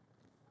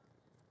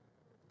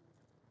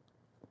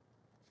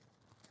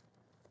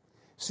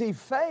 See,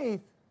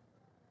 faith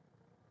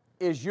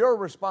is your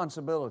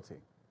responsibility.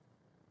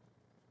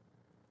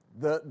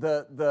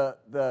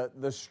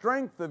 The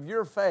strength of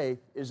your faith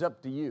is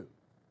up to you.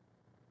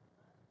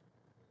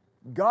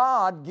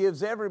 God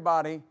gives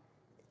everybody,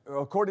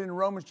 according to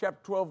Romans chapter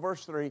 12,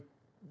 verse 3,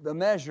 the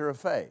measure of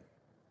faith.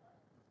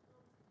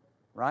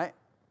 Right?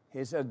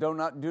 He says, do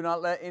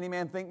not let any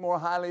man think more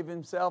highly of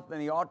himself than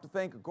he ought to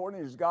think,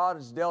 according as God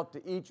has dealt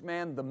to each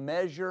man the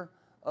measure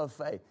of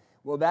faith.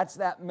 Well, that's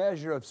that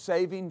measure of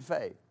saving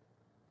faith.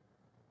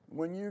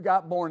 When you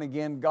got born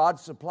again, God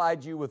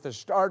supplied you with a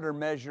starter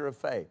measure of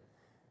faith.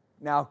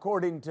 Now,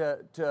 according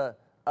to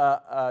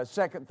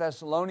 2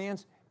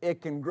 Thessalonians,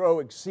 it can grow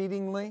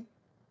exceedingly.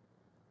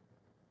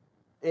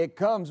 It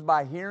comes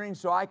by hearing,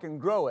 so I can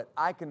grow it.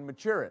 I can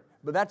mature it.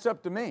 But that's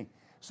up to me.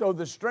 So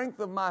the strength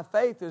of my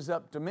faith is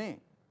up to me.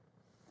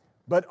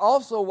 But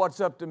also what's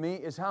up to me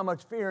is how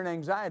much fear and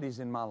anxiety is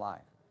in my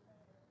life.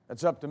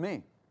 That's up to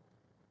me.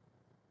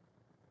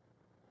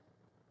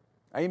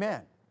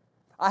 Amen.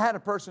 I had a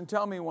person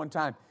tell me one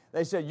time,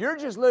 they said, "You're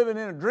just living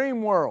in a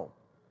dream world."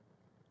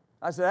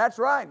 I said, "That's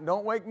right,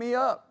 don't wake me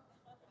up.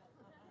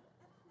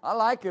 I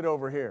like it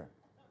over here."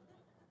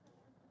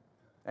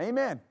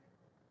 Amen.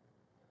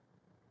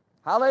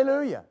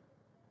 Hallelujah.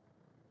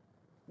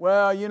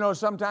 Well,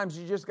 sometimes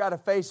you just got to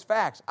face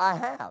facts. I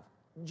have.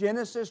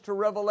 Genesis to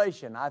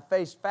Revelation. I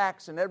face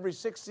facts in every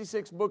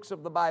 66 books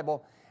of the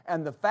Bible,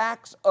 and the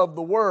facts of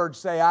the Word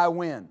say I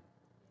win.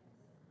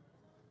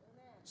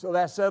 So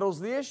that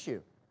settles the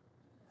issue.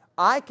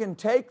 I can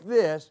take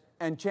this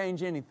and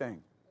change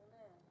anything.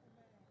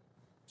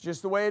 It's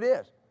just the way it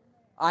is.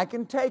 I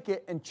can take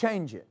it and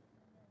change it.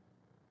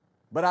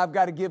 But I've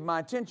got to give my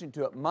attention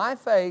to it. My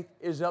faith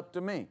is up to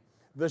me.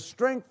 The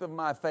strength of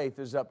my faith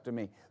is up to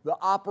me. The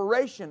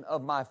operation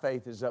of my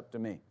faith is up to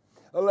me.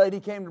 A lady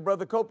came to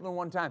Brother Copeland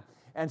one time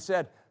and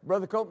said,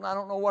 Brother Copeland, I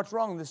don't know what's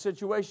wrong. The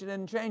situation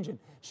isn't changing.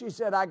 She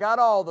said, I got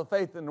all the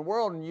faith in the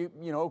world. And you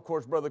know, of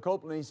course, Brother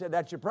Copeland, he said,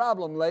 that's your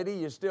problem, lady.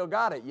 You still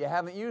got it. You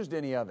haven't used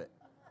any of it.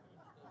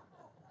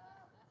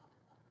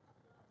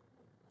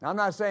 Now, I'm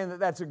not saying that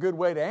that's a good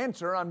way to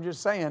answer. I'm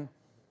just saying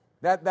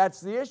that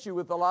that's the issue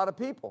with a lot of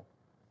people.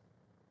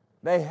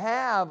 They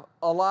have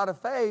a lot of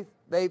faith.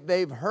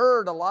 They've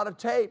heard a lot of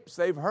tapes.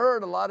 They've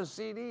heard a lot of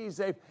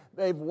CDs.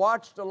 They've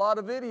watched a lot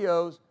of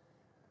videos,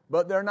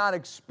 but they're not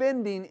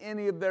expending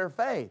any of their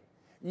faith.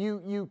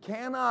 You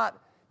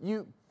cannot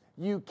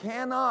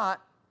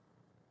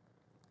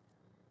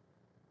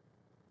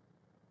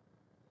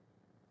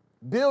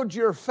build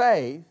your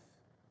faith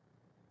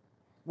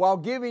while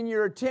giving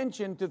your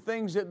attention to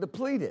things that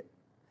deplete it.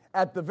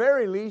 At the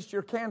very least,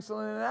 you're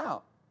canceling it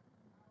out.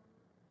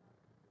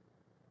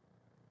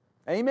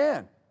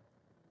 Amen.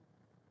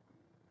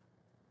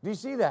 Do you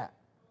see that?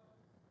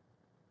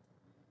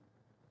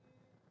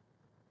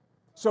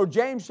 So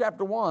James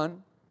chapter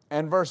 1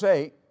 and verse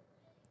 8,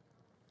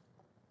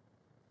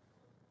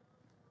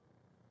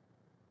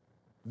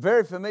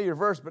 very familiar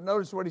verse, but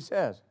notice what he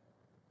says.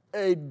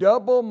 A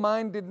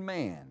double-minded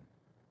man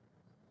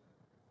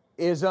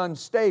is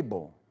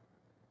unstable.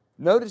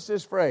 Notice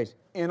this phrase,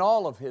 in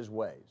all of his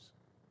ways.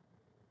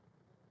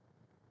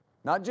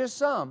 Not just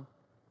some,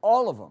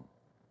 all of them.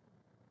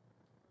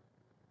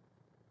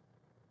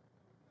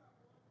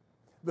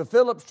 The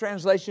Phillips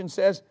translation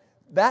says,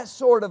 that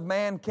sort of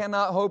man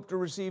cannot hope to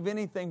receive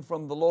anything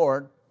from the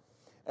Lord,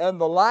 and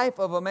the life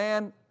of a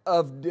man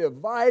of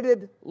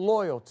divided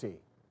loyalty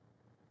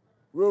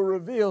will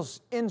reveal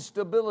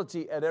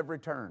instability at every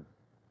turn.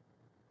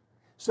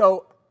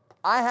 So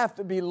I have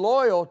to be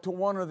loyal to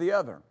one or the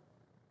other.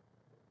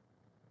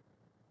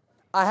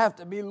 I have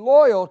to be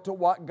loyal to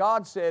what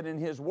God said in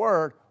His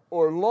Word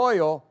or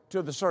loyal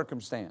to the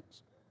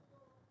circumstance.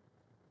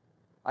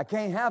 I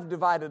can't have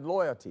divided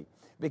loyalty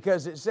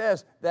because it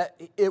says that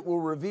it will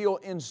reveal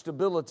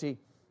instability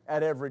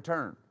at every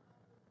turn.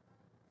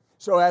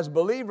 So as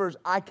believers,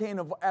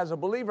 as a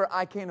believer,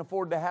 I can't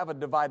afford to have a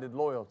divided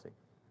loyalty.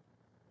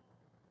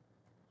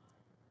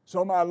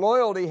 So my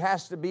loyalty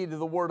has to be to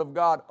the Word of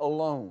God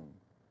alone.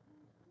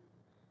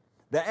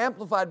 The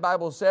Amplified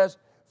Bible says,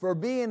 for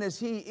being as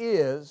he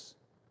is,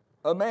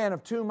 a man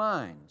of two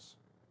minds,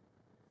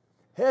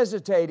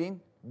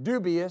 hesitating,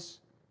 dubious,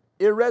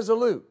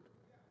 irresolute.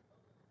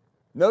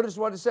 Notice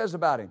what it says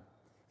about him.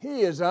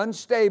 He is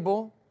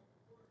unstable,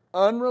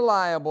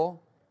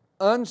 unreliable,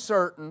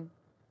 uncertain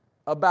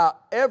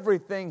about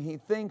everything he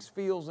thinks,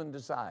 feels, and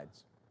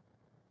decides.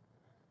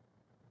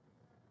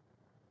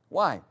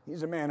 Why?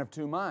 He's a man of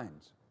two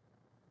minds.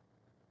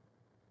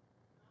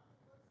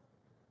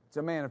 It's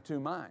a man of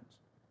two minds.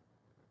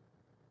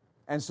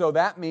 And so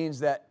that means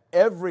that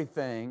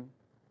everything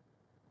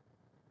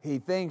he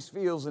thinks,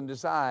 feels, and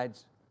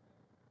decides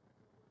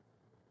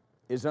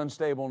is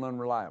unstable and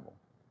unreliable.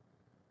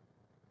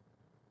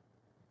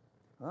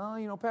 Well,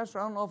 you know, Pastor,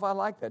 I don't know if I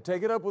like that.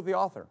 Take it up with the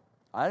author.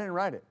 I didn't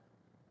write it.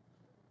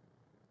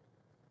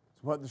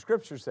 It's what the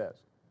Scripture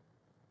says.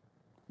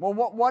 Well,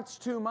 what's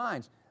two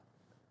minds?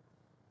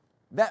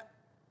 That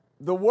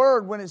the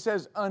word, when it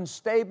says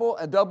unstable,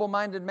 a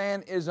double-minded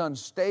man is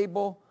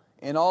unstable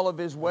in all of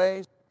his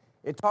ways.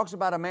 It talks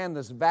about a man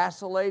that's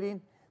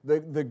vacillating.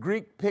 The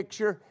Greek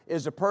picture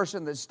is a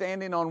person that's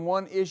standing on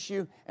one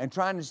issue and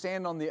trying to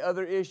stand on the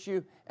other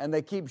issue, and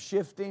they keep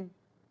shifting.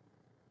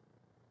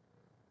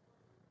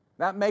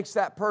 That makes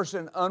that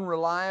person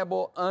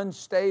unreliable,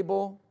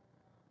 unstable,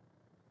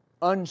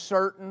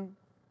 uncertain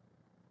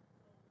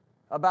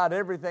about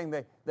everything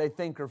they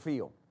think or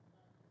feel.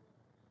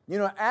 You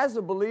know, as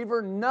a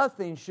believer,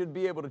 nothing should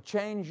be able to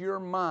change your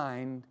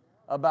mind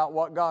about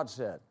what God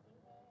said.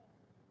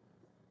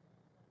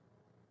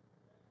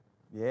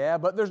 Yeah,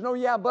 but there's no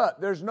yeah, but.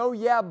 There's no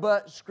yeah,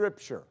 but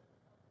Scripture.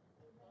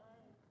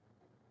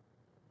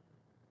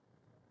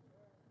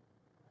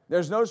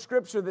 There's no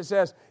Scripture that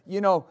says,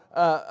 you know,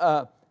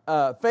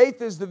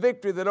 faith is the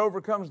victory that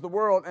overcomes the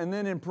world, and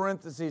then in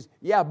parentheses,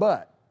 yeah,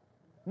 but.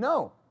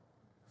 No.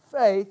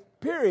 Faith,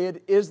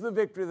 period, is the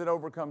victory that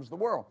overcomes the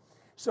world.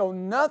 So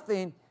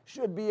nothing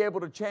should be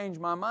able to change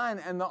my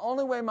mind, and the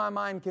only way my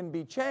mind can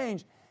be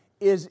changed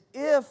is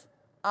if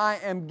I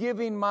am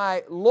giving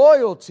my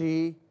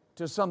loyalty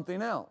to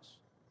something else.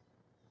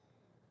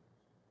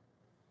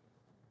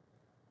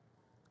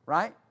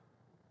 Right?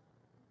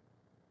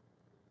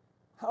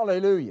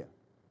 Hallelujah.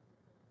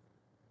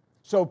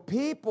 So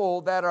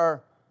people that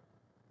are,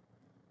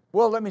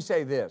 well, let me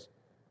say this.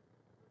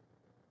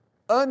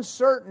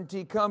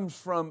 Uncertainty comes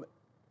from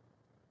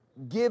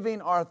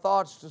giving our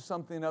thoughts to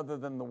something other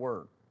than the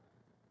Word.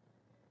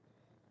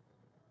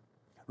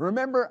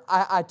 Remember,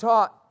 I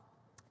taught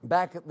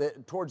back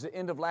towards the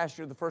end of last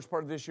year, the first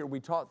part of this year, we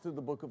taught through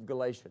the book of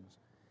Galatians.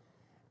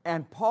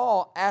 And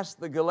Paul asked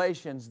the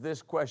Galatians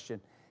this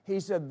question. He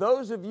said,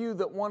 those of you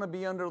that want to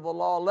be under the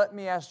law, let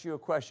me ask you a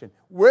question.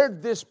 Where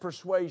did this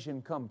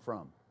persuasion come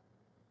from?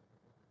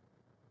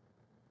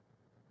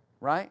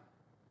 Right?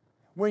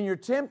 When you're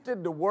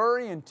tempted to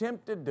worry and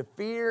tempted to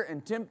fear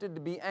and tempted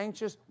to be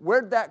anxious,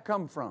 where did that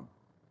come from?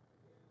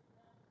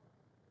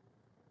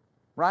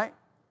 Right?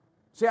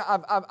 See,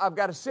 I've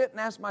got to sit and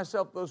ask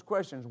myself those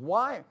questions.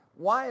 Why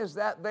is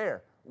that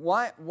there?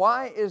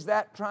 Why is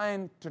that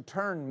trying to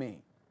turn me?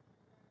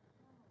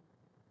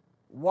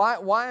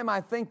 Why am I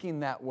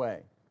thinking that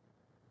way?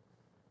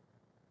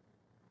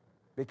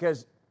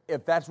 Because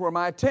if that's where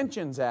my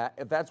attention's at,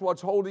 if that's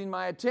what's holding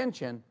my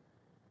attention,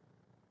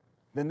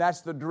 then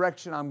that's the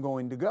direction I'm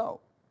going to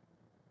go.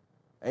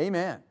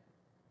 Amen.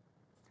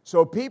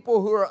 So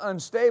people who are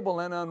unstable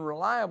and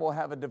unreliable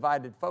have a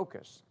divided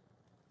focus.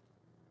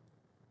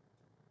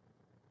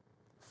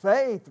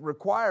 Faith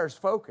requires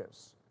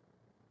focus.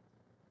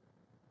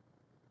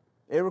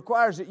 It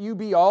requires that you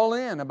be all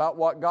in about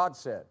what God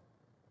said.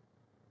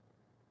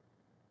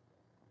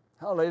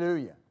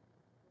 Hallelujah.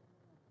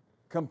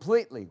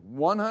 Completely,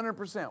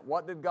 100%.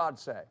 What did God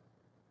say?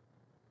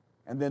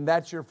 And then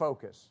that's your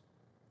focus.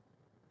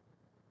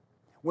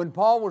 When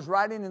Paul was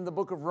writing in the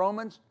book of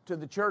Romans to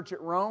the church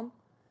at Rome,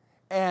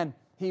 and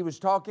he was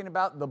talking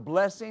about the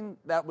blessing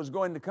that was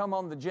going to come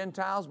on the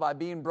Gentiles by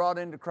being brought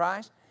into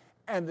Christ,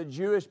 and the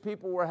Jewish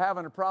people were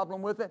having a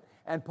problem with it,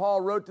 and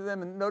Paul wrote to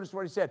them, and notice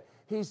what he said.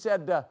 He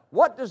said,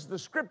 what does the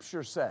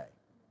Scripture say?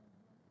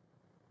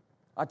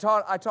 I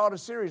taught a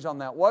series on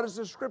that. What does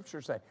the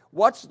Scripture say?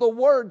 What's the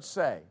Word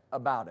say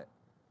about it?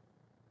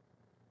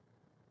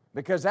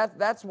 Because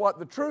that's what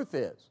the truth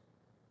is.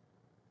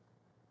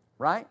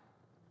 Right?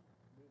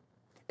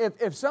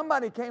 If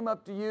somebody came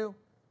up to you,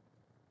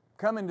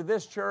 coming to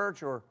this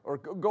church or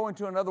going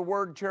to another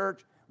Word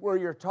church where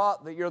you're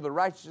taught that you're the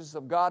righteousness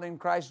of God in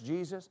Christ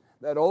Jesus,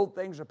 that old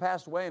things are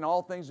passed away and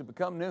all things have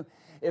become new.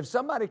 If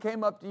somebody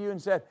came up to you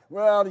and said,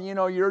 well, you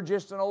know, you're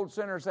just an old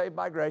sinner saved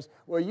by grace,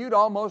 well, you'd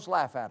almost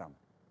laugh at them.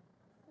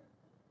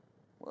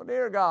 Well,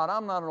 dear God,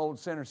 I'm not an old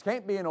sinner.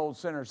 Can't be an old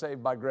sinner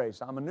saved by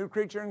grace. I'm a new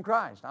creature in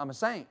Christ. I'm a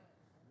saint.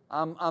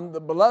 I'm the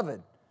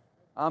beloved.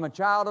 I'm a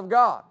child of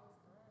God.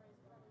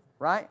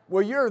 Right?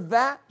 Well, you're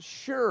that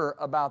sure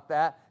about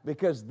that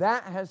because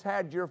that has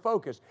had your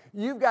focus.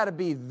 You've got to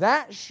be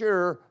that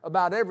sure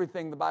about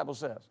everything the Bible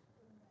says.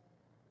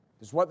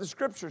 It's what the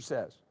Scripture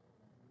says.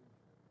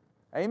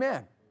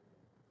 Amen.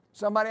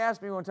 Somebody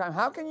asked me one time,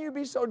 how can you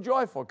be so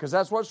joyful? Because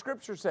that's what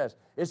Scripture says.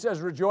 It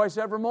says, rejoice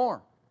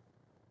evermore.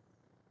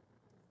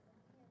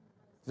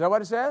 Is that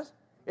what it says?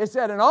 It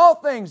said, in all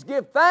things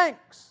give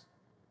thanks.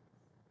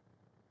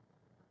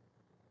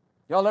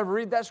 Y'all ever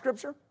read that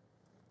Scripture?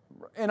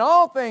 In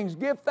all things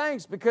give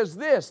thanks because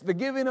this, the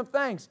giving of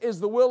thanks,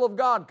 is the will of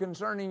God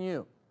concerning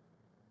you.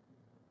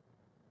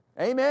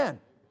 Amen.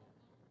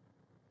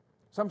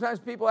 Sometimes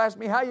people ask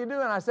me, how you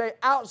doing? I say,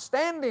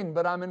 outstanding,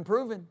 but I'm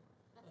improving.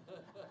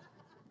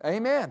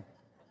 Amen.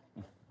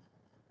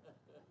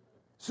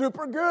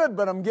 Super good,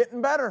 but I'm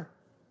getting better.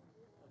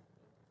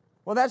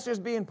 Well, that's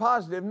just being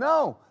positive.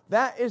 No,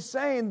 that is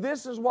saying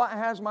this is what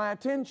has my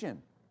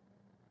attention.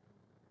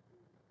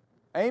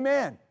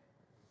 Amen.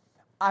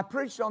 I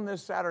preached on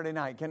this Saturday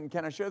night.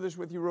 Can I share this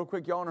with you real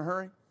quick? Y'all in a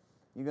hurry?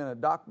 You going to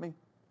dock me?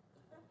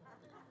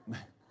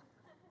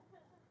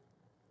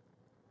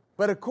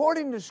 But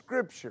according to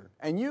Scripture,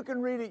 and you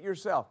can read it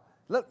yourself,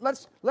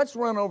 let's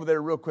run over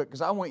there real quick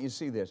because I want you to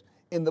see this.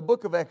 In the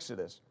book of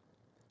Exodus,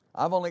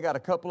 I've only got a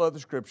couple other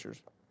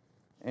scriptures,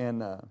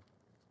 and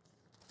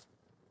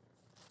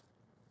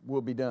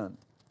we'll be done,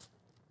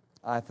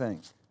 I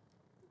think.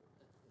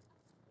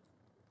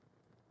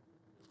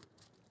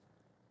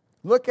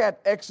 Look at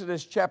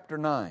Exodus chapter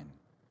 9.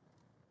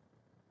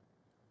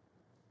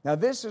 Now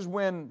this is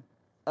when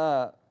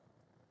the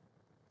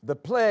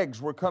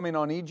plagues were coming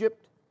on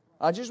Egypt.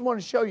 I just want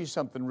to show you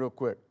something real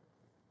quick.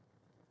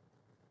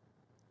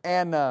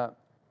 And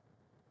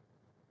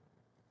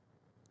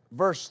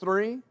verse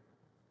 3.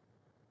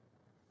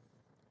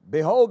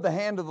 Behold, the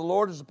hand of the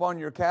Lord is upon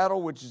your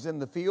cattle, which is in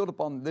the field.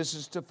 This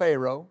is to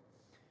Pharaoh.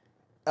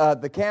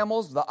 The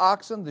camels, the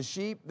oxen, the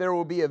sheep, there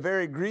will be a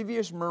very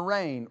grievous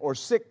murrain or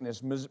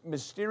sickness,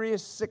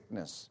 mysterious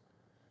sickness.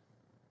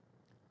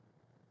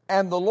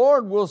 And the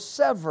Lord will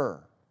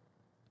sever,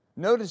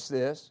 notice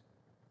this,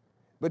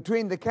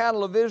 between the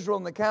cattle of Israel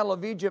and the cattle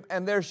of Egypt,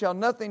 and there shall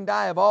nothing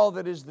die of all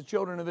that is the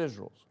children of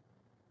Israel's.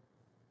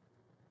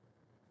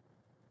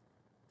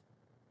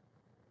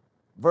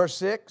 Verse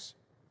 6,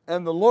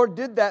 and the Lord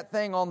did that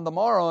thing on the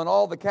morrow, and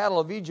all the cattle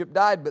of Egypt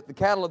died, but the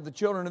cattle of the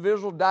children of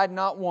Israel died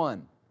not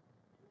one.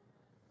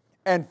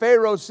 And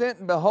Pharaoh sent,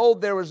 and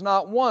behold, there was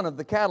not one of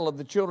the cattle of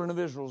the children of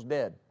Israel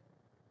dead.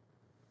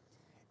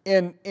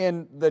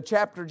 In the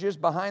chapter just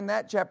behind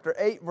that, chapter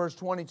 8, verse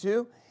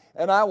 22,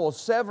 and I will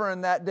sever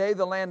in that day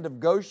the land of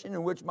Goshen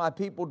in which my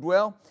people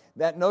dwell,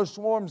 that no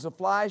swarms of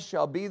flies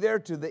shall be there,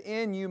 to the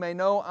end you may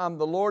know I'm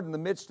the Lord in the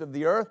midst of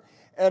the earth.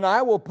 And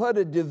I will put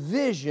a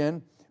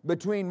division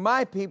between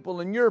my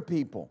people and your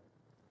people.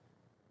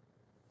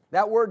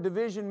 That word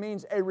division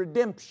means a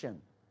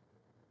redemption.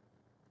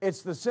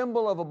 It's the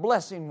symbol of a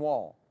blessing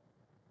wall.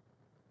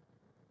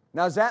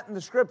 Now, is that in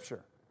the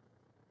Scripture?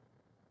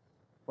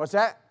 What's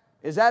that?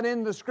 Is that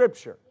in the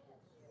Scripture?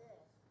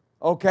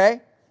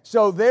 Okay.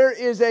 So there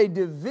is a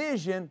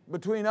division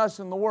between us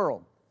and the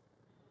world.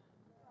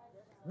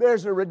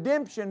 There's a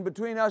redemption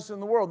between us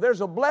and the world.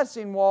 There's a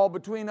blessing wall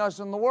between us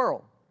and the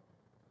world.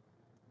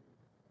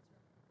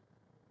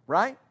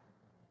 Right?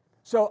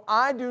 So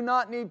I do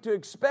not need to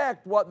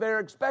expect what they're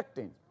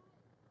expecting.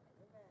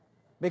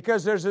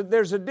 Because there's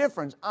a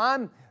difference.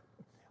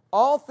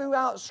 All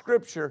throughout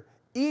Scripture,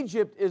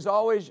 Egypt is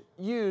always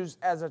used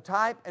as a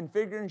type and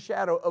figure and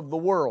shadow of the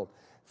world.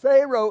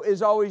 Pharaoh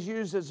is always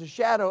used as a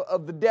shadow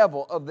of the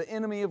devil, of the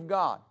enemy of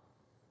God.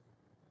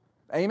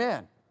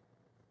 Amen.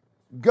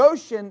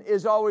 Goshen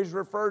is always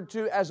referred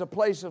to as a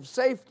place of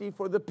safety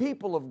for the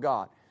people of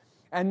God.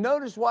 And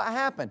notice what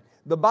happened.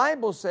 The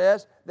Bible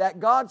says that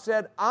God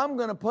said, I'm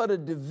going to put a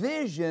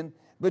division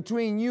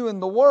between you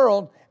and the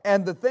world,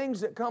 and the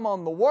things that come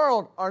on the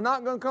world are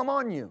not going to come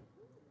on you.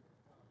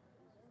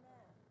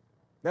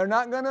 They're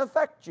not going to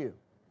affect you.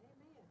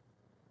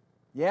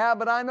 Yeah,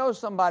 but I know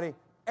somebody.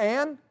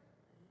 And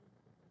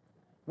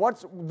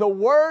the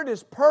Word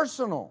is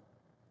personal.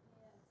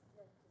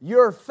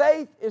 Your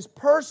faith is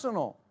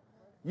personal.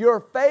 Your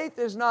faith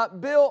is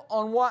not built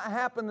on what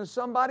happened to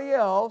somebody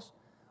else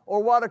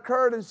or what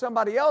occurred in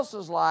somebody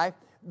else's life.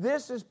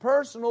 This is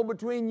personal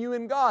between you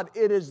and God.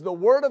 It is the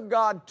Word of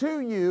God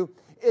to you.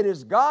 It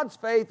is God's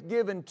faith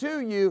given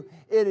to you.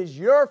 It is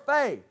your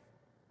faith.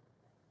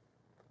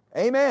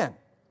 Amen.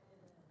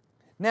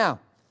 Now,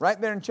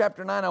 right there in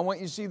chapter 9, I want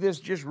you to see this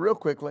just real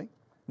quickly.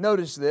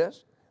 Notice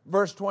this,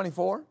 verse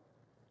 24.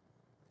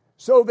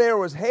 So there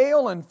was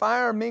hail and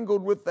fire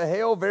mingled with the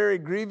hail, very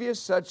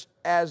grievous, such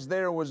as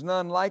there was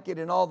none like it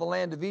in all the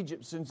land of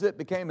Egypt since it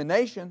became a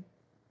nation.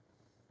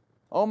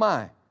 Oh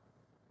my.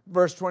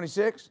 Verse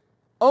 26.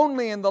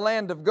 Only in the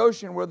land of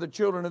Goshen where the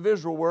children of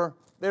Israel were,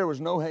 there was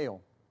no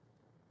hail.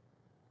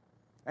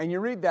 And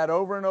you read that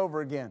over and over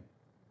again.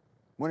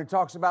 When it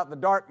talks about the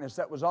darkness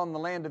that was on the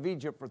land of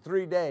Egypt for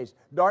 3 days,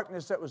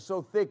 darkness that was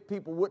so thick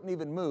people wouldn't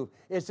even move.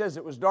 It says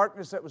it was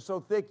darkness that was so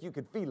thick you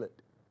could feel it.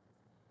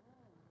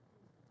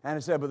 And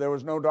it said, but there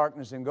was no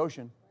darkness in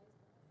Goshen.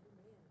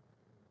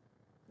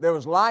 There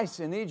was lice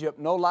in Egypt,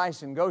 no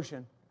lice in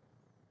Goshen.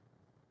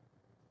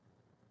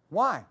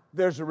 Why?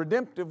 There's a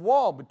redemptive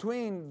wall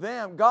between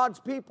them, God's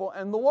people,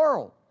 and the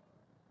world.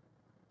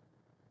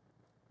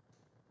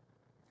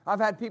 I've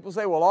had people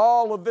say, well,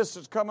 all of this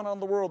is coming on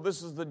the world.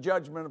 This is the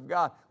judgment of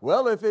God.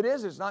 Well, if it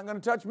is, it's not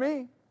going to touch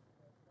me.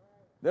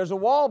 There's a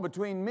wall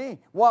between me.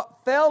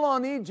 What fell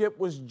on Egypt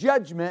was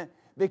judgment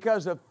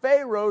because of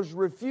Pharaoh's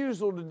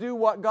refusal to do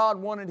what God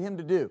wanted him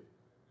to do.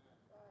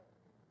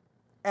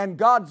 And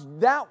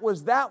that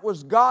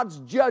was God's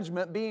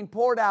judgment being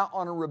poured out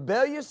on a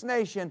rebellious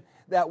nation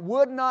that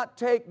would not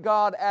take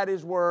God at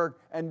His word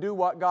and do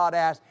what God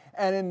asked.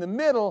 And in the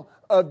middle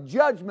of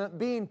judgment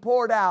being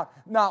poured out,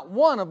 not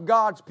one of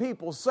God's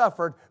people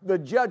suffered the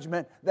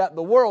judgment that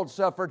the world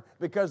suffered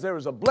because there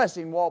was a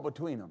blessing wall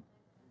between them.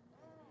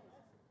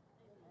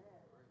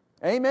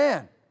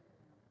 Amen.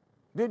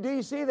 Do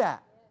you see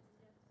that?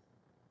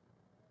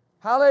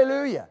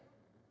 Hallelujah.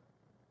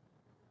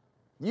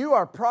 You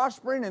are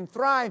prospering and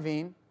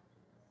thriving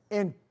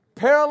in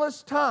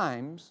perilous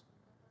times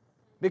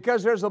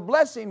because there's a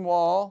blessing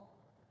wall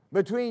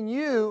between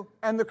you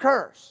and the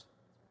curse.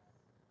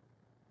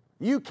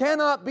 You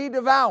cannot be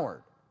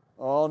devoured.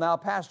 Oh, now,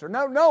 Pastor.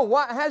 No,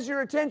 what has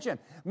your attention?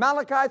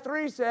 Malachi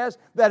 3 says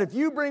that if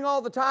you bring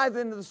all the tithe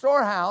into the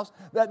storehouse,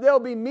 that there'll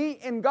be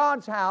meat in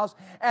God's house,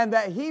 and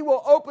that He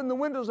will open the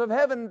windows of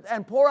heaven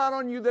and pour out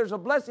on you. There's a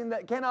blessing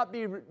that cannot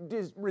be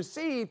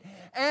received,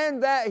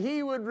 and that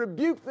He would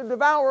rebuke the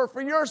devourer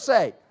for your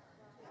sake.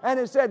 And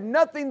it said,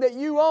 nothing that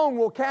you own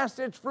will cast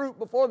its fruit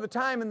before the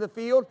time in the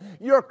field.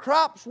 Your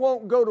crops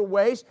won't go to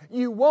waste.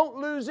 You won't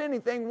lose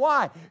anything.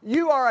 Why?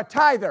 You are a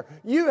tither.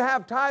 You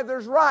have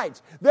tither's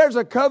rights. There's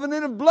a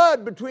covenant of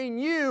blood between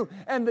you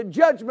and the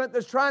judgment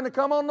that's trying to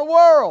come on the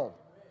world.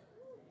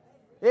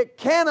 It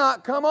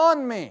cannot come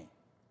on me.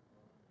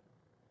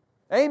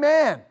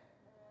 Amen.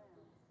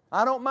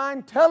 I don't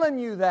mind telling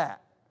you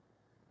that.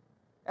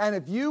 And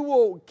if you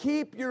will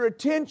keep your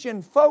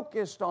attention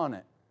focused on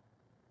it.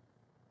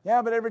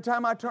 Yeah, but every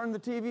time I turn the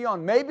TV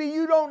on, maybe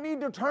you don't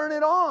need to turn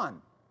it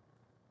on.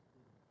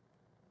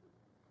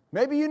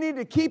 Maybe you need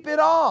to keep it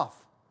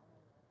off.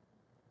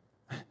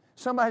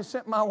 Somebody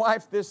sent my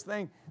wife this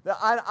thing.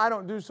 I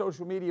don't do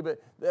social media,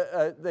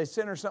 but they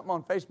sent her something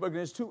on Facebook, and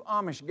it's two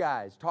Amish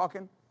guys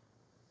talking.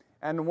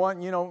 And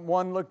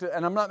one looked at,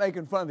 and I'm not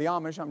making fun of the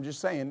Amish, I'm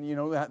just saying,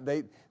 that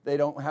they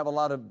don't have a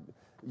lot of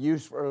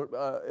use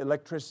for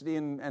electricity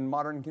and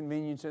modern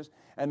conveniences.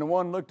 And the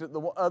one looked at the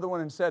other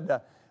one and said,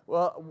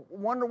 well,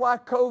 wonder why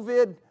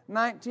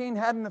COVID-19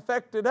 hadn't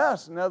affected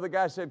us. And the other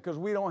guy said, because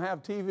we don't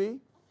have TV.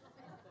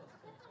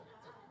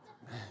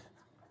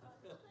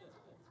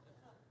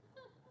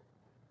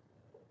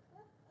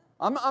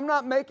 I'm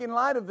not making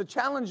light of the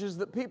challenges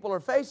that people are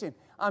facing.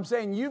 I'm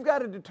saying you've got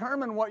to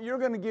determine what you're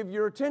going to give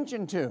your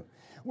attention to.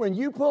 When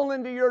you pull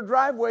into your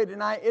driveway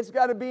tonight, it's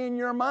got to be in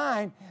your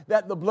mind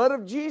that the blood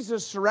of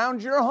Jesus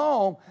surrounds your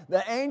home.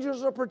 The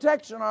angels of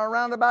protection are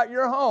around about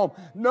your home.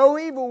 No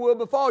evil will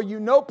befall you.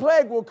 No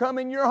plague will come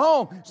in your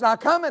home. It's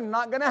not coming,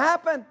 not going to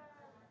happen.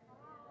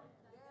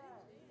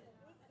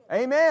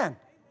 Amen.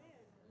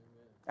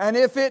 And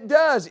if it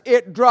does,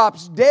 it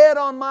drops dead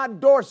on my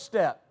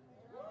doorstep.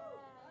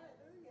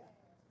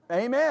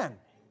 Amen.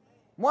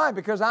 Why?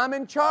 Because I'm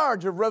in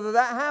charge of whether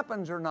that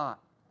happens or not.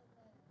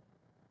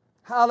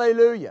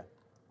 Hallelujah.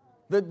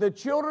 The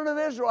children of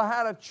Israel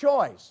had a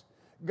choice.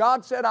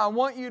 God said, I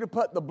want you to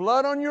put the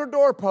blood on your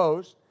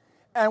doorpost,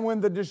 and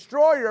when the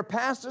destroyer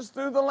passes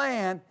through the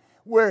land,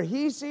 where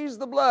he sees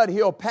the blood,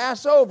 he'll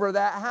pass over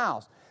that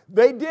house.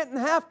 They didn't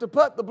have to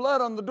put the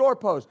blood on the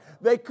doorpost.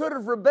 They could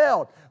have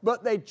rebelled,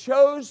 but they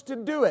chose to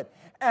do it.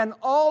 And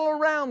all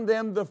around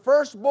them, the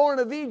firstborn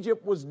of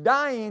Egypt was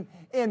dying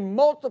in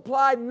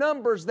multiplied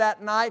numbers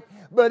that night.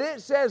 But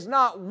it says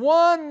not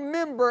one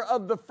member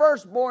of the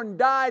firstborn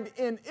died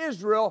in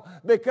Israel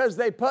because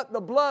they put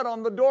the blood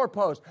on the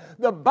doorpost.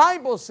 The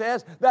Bible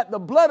says that the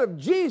blood of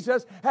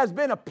Jesus has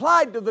been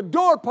applied to the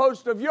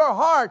doorpost of your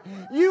heart.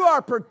 You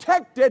are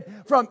protected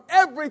from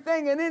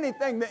everything and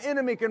anything the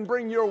enemy can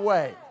bring your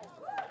way.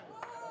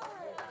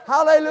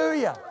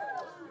 Hallelujah.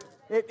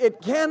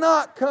 It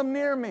cannot come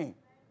near me.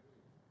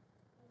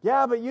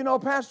 Yeah, but you know,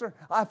 Pastor,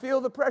 I feel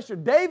the pressure.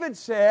 David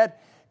said,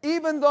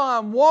 even though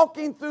I'm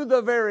walking through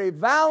the very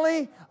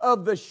valley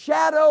of the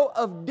shadow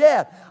of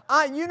death.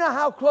 You know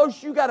how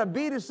close you got to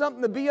be to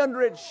something to be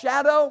under its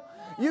shadow?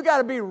 You got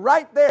to be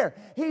right there.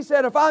 He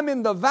said, if I'm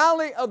in the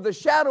valley of the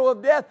shadow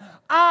of death,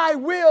 I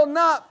will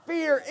not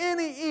fear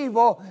any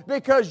evil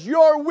because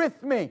you're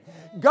with me.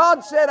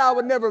 God said, I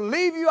would never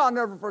leave you. I'll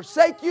never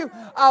forsake you.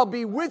 I'll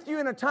be with you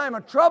in a time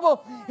of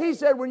trouble. He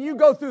said, when you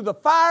go through the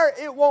fire,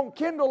 it won't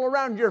kindle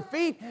around your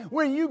feet.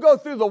 When you go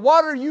through the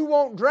water, you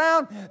won't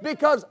drown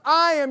because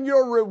I am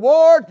your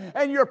reward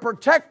and your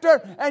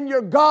protector and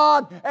your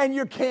God and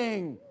your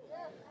King.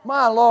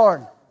 My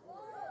Lord.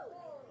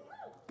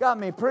 Got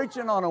me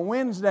preaching on a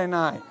Wednesday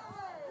night.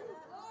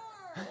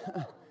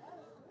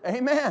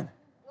 Amen.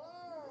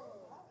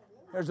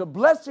 There's a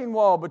blessing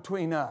wall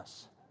between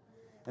us.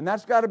 And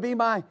that's got to be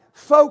my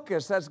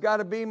focus. That's got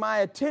to be my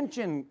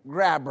attention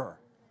grabber.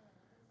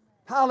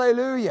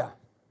 Hallelujah.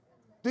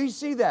 Do you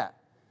see that?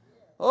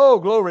 Oh,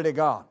 glory to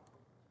God.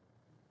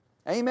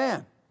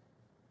 Amen.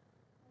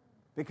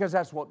 Because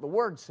that's what the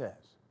Word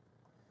says.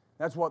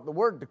 That's what the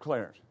Word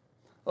declares.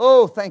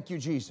 Oh, thank you,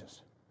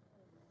 Jesus.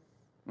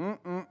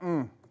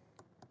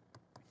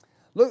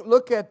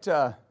 Look at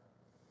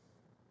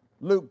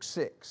Luke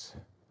 6.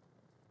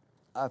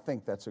 I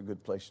think that's a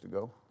good place to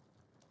go.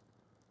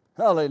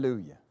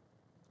 Hallelujah.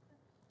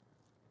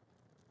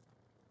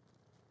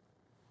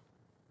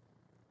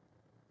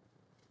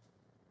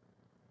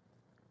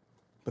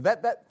 But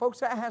that folks,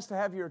 that has to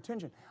have your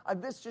attention.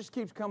 This just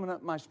keeps coming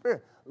up in my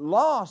spirit.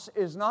 Loss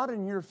is not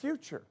in your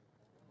future.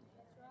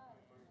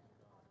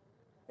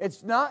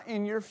 It's not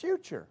in your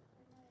future.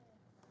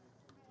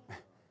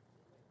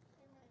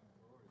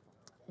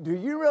 Do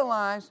you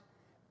realize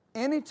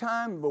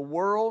anytime the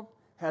world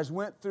has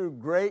went through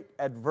great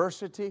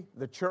adversity,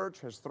 the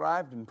church has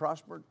thrived and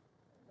prospered?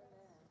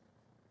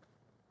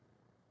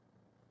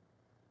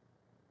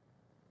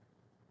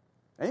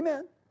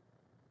 Amen.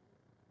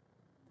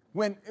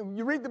 When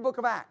you read the book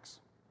of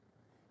Acts,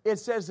 it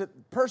says that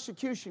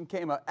persecution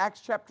came up.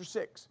 Acts chapter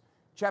 6,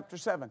 chapter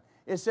 7.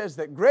 It says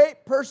that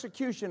great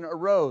persecution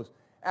arose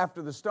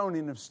after the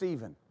stoning of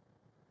Stephen.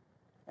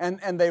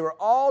 And they were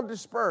all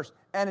dispersed.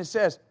 And it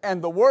says,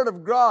 and the word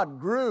of God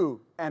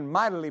grew and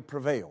mightily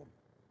prevailed.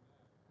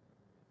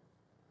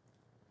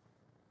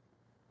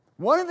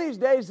 One of these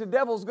days the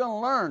devil's going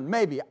to learn,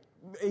 maybe.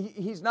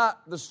 He's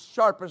not the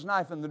sharpest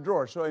knife in the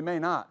drawer, so he may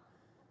not.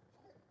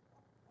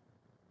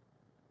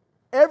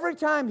 Every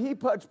time he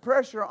puts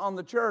pressure on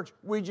the church,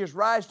 we just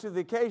rise to the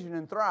occasion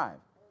and thrive.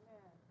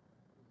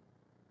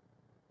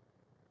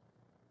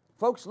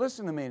 Folks,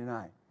 listen to me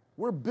tonight.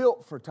 We're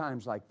built for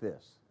times like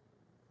this.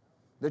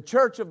 The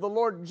church of the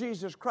Lord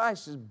Jesus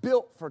Christ is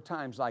built for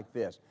times like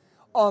this.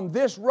 On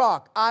this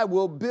rock I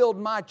will build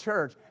my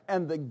church,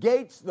 and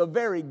the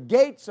very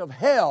gates of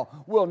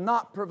hell will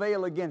not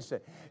prevail against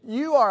it.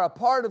 You are a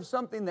part of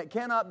something that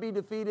cannot be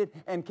defeated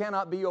and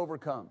cannot be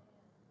overcome.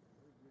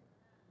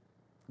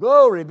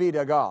 Glory be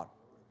to God.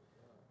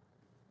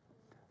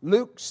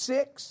 Luke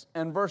 6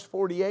 and verse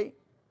 48.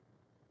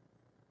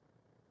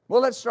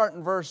 Well, let's start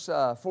in verse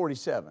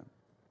 47.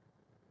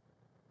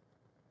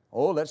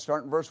 Oh, let's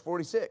start in verse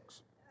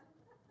 46.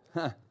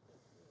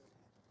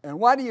 And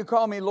why do you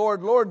call me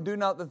Lord, Lord, do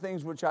not the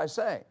things which I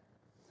say?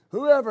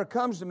 Whoever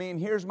comes to me and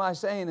hears my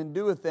saying and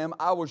doeth them,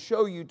 I will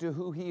show you to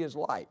who he is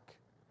like.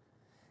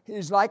 He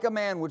is like a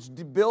man which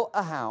built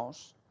a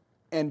house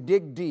and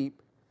digged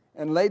deep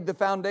and laid the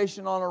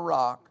foundation on a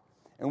rock.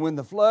 And when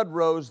the flood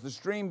rose, the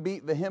stream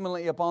beat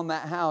vehemently upon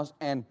that house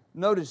and,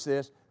 notice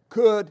this,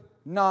 could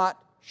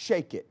not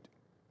shake it.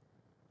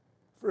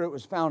 for it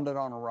was founded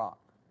on a rock.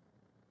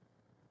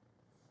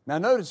 Now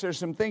notice there's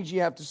some things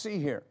you have to see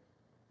here.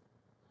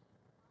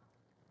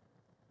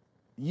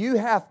 You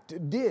have to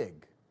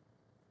dig.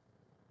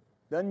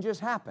 Doesn't just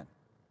happen.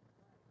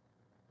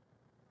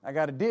 I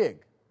got to dig.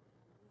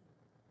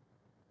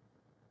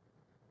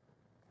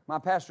 My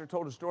pastor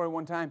told a story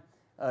one time,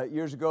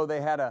 years ago,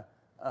 they had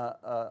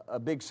a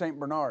big St.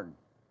 Bernard.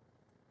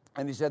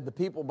 And he said the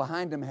people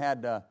behind him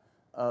had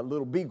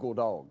little beagle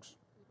dogs.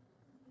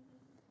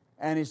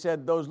 And he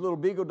said those little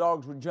beagle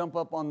dogs would jump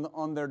up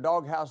on their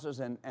dog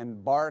houses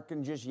and bark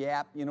and just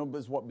yap,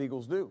 is what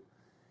beagles do.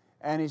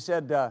 And he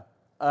said that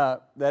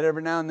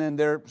every now and then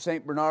their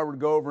St. Bernard would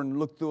go over and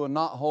look through a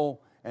knothole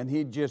and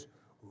he'd just,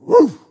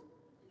 woof!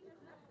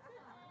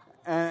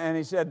 And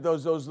he said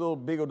those little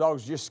beagle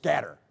dogs just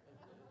scatter.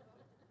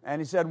 And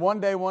he said one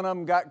day one of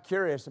them got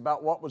curious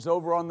about what was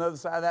over on the other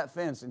side of that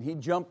fence, and he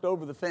jumped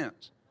over the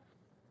fence.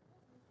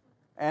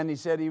 And he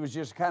said he was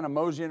just kind of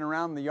moseying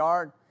around the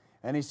yard,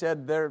 and he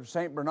said their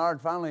St.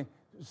 Bernard finally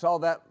saw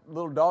that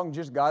little dog and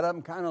just got up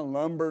and kind of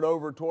lumbered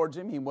over towards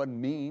him. He wasn't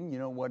mean,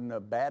 wasn't a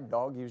bad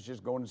dog. He was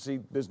just going to see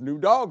this new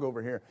dog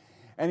over here.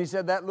 And he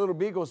said that little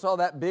beagle saw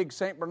that big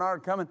St.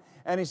 Bernard coming,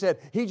 and he said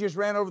he just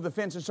ran over the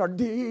fence and started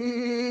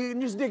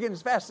digging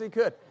as fast as he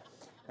could.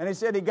 And he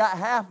said he got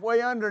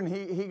halfway under and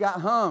he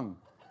got hung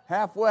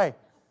halfway.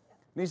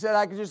 And he said,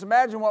 I could just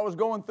imagine what was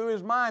going through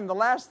his mind. The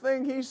last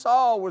thing he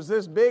saw was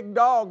this big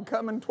dog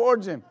coming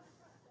towards him.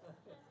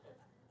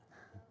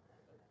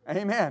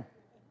 Amen.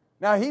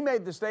 Now, he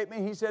made the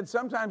statement, he said,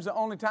 sometimes the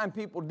only time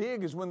people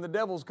dig is when the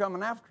devil's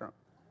coming after them.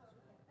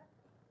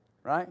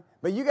 Right?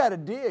 But you got to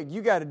dig.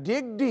 You got to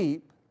dig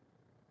deep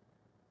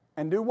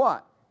and do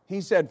what?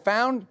 He said,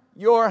 found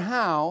your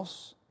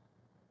house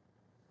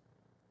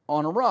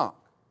on a rock.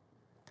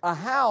 A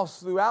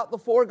house throughout the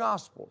four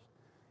Gospels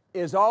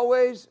is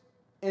always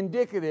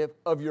indicative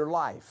of your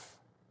life.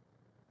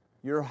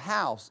 Your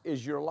house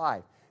is your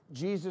life.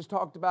 Jesus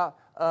talked about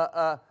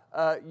that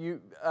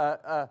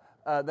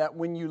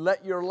when you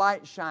let your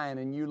light shine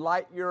and you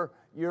light your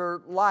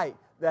light,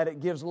 that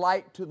it gives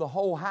light to the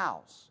whole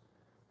house.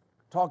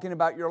 Talking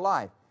about your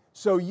life.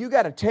 So you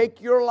got to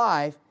take your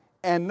life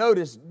and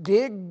notice,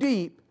 dig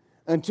deep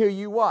until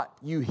you what?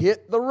 You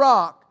hit the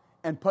rock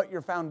and put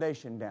your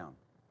foundation down.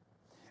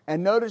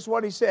 And notice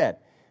what he said.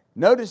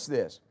 Notice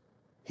this.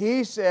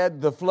 He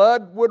said the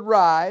flood would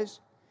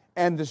rise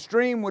and the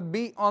stream would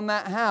beat on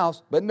that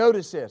house. But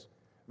notice this.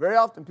 Very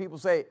often people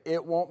say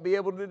it won't be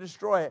able to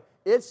destroy it.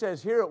 It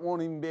says here it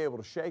won't even be able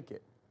to shake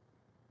it.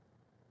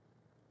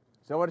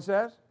 Is that what it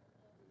says?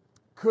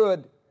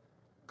 Could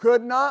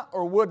not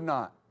or would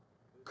not?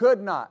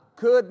 Could not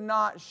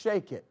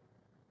shake it.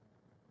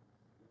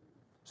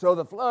 So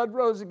the flood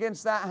rose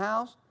against that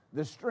house.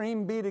 The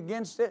stream beat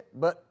against it,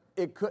 but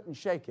it couldn't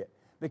shake it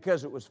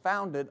because it was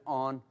founded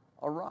on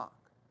a rock.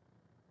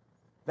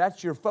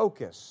 That's your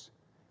focus.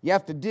 You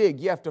have to dig.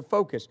 You have to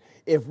focus.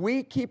 If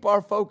we keep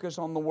our focus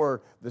on the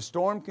Word, the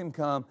storm can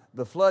come,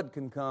 the flood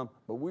can come,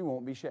 but we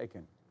won't be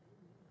shaken.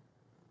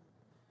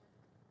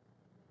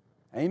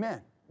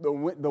 Amen. The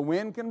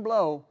wind can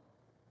blow,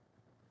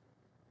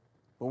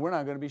 but we're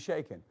not going to be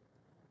shaken.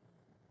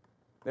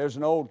 There's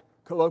an old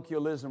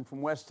colloquialism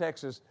from West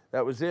Texas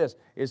that was this.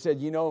 It said,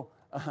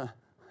 the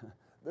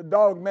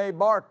dog may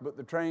bark, but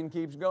the train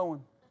keeps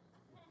going.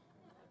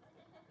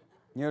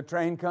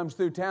 Train comes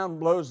through town,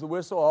 blows the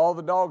whistle, all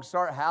the dogs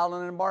start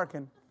howling and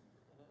barking.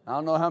 I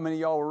don't know how many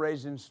of y'all were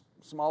raised in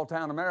small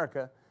town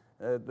America.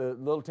 The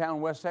little town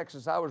in West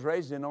Texas I was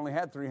raised in only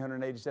had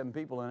 387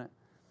 people in it.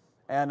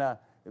 And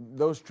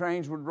those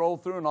trains would roll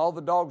through and all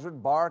the dogs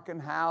would bark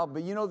and howl.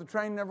 But the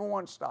train never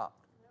once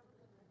stopped.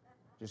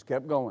 Just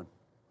kept going.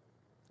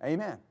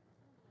 Amen.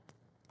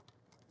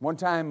 One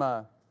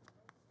time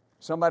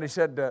somebody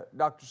said to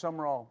Dr.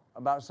 Summerall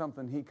about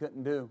something he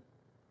couldn't do.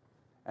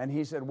 And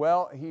he said,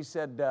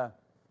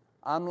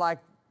 I'm like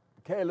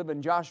Caleb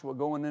and Joshua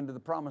going into the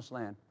promised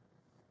land.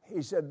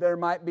 He said, there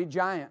might be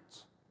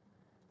giants.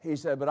 He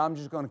said, but I'm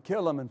just going to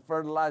kill them and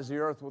fertilize the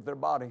earth with their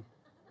body.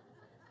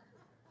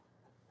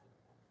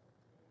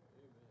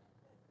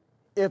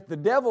 If the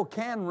devil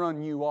can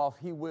run you off,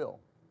 he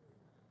will.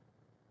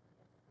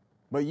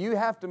 But you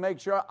have to make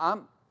sure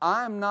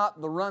I'm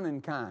not the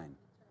running kind.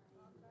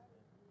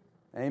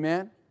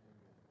 Amen?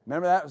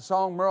 Remember that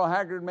song Merle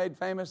Haggard made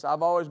famous?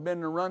 I've always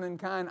been the running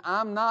kind.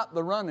 I'm not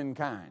the running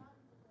kind.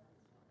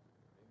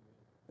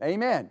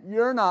 Amen.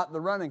 You're not the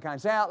running kind.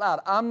 Say out loud,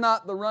 I'm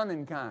not the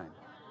running kind.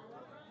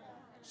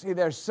 See,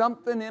 there's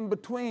something in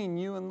between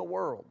you and the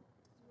world.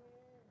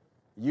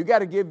 You got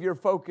to give your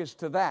focus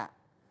to that.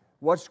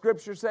 What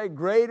Scripture say?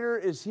 Greater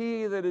is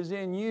He that is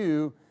in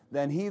you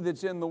than he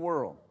that's in the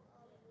world.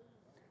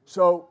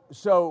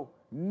 So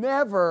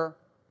never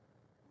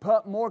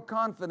put more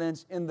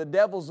confidence in the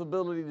devil's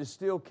ability to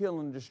steal, kill,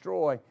 and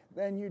destroy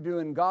than you do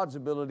in God's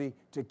ability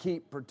to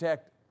keep,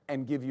 protect,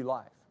 and give you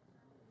life.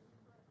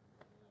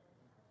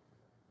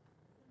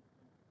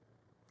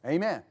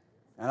 Amen.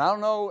 And I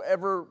don't know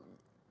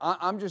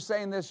I'm just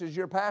saying this as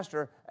your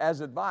pastor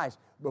as advice.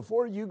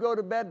 Before you go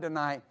to bed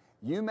tonight,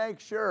 You make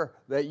sure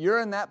that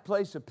you're in that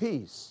place of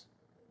peace.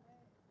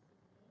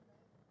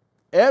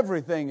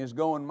 Everything is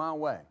going my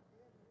way.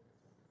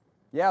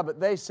 Yeah, but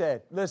they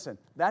said, listen,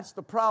 that's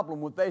the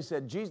problem. What they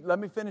said, Jesus, let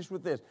me finish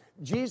with this.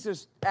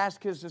 Jesus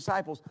asked His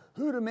disciples,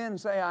 who do men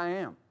say I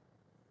am?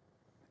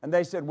 And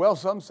they said, well,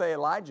 some say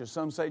Elijah,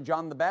 some say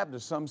John the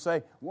Baptist, some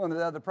say one of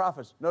the other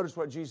prophets. Notice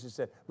what Jesus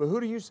said, but who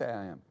do you say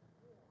I am?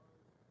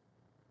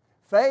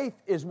 Faith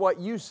is what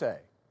you say.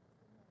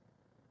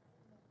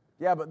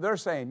 Yeah, but they're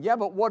saying, yeah,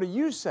 but what do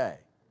you say?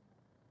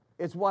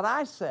 It's what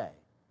I say.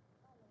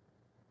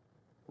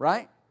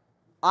 Right?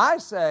 I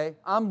say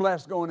I'm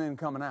blessed going in and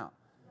coming out.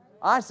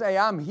 I say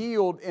I'm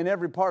healed in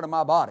every part of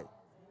my body.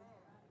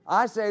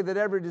 I say that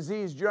every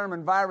disease, germ,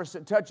 and virus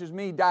that touches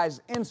me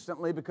dies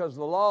instantly because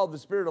the law of the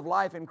Spirit of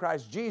life in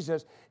Christ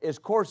Jesus is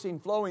coursing,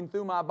 flowing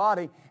through my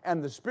body,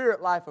 and the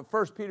Spirit life of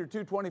 1 Peter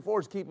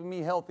 2:24 is keeping me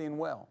healthy and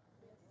well.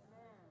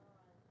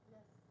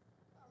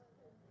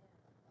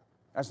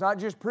 That's not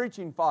just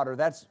preaching fodder.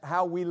 That's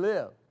how we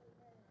live.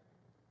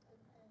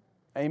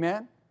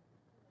 Amen?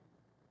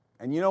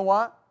 And you know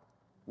what?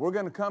 We're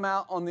going to come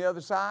out on the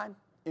other side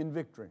in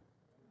victory.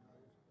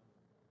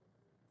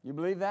 You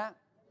believe that?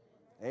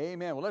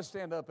 Amen. Well, let's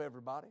stand up,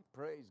 everybody.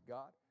 Praise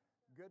God.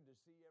 Good to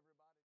see everybody.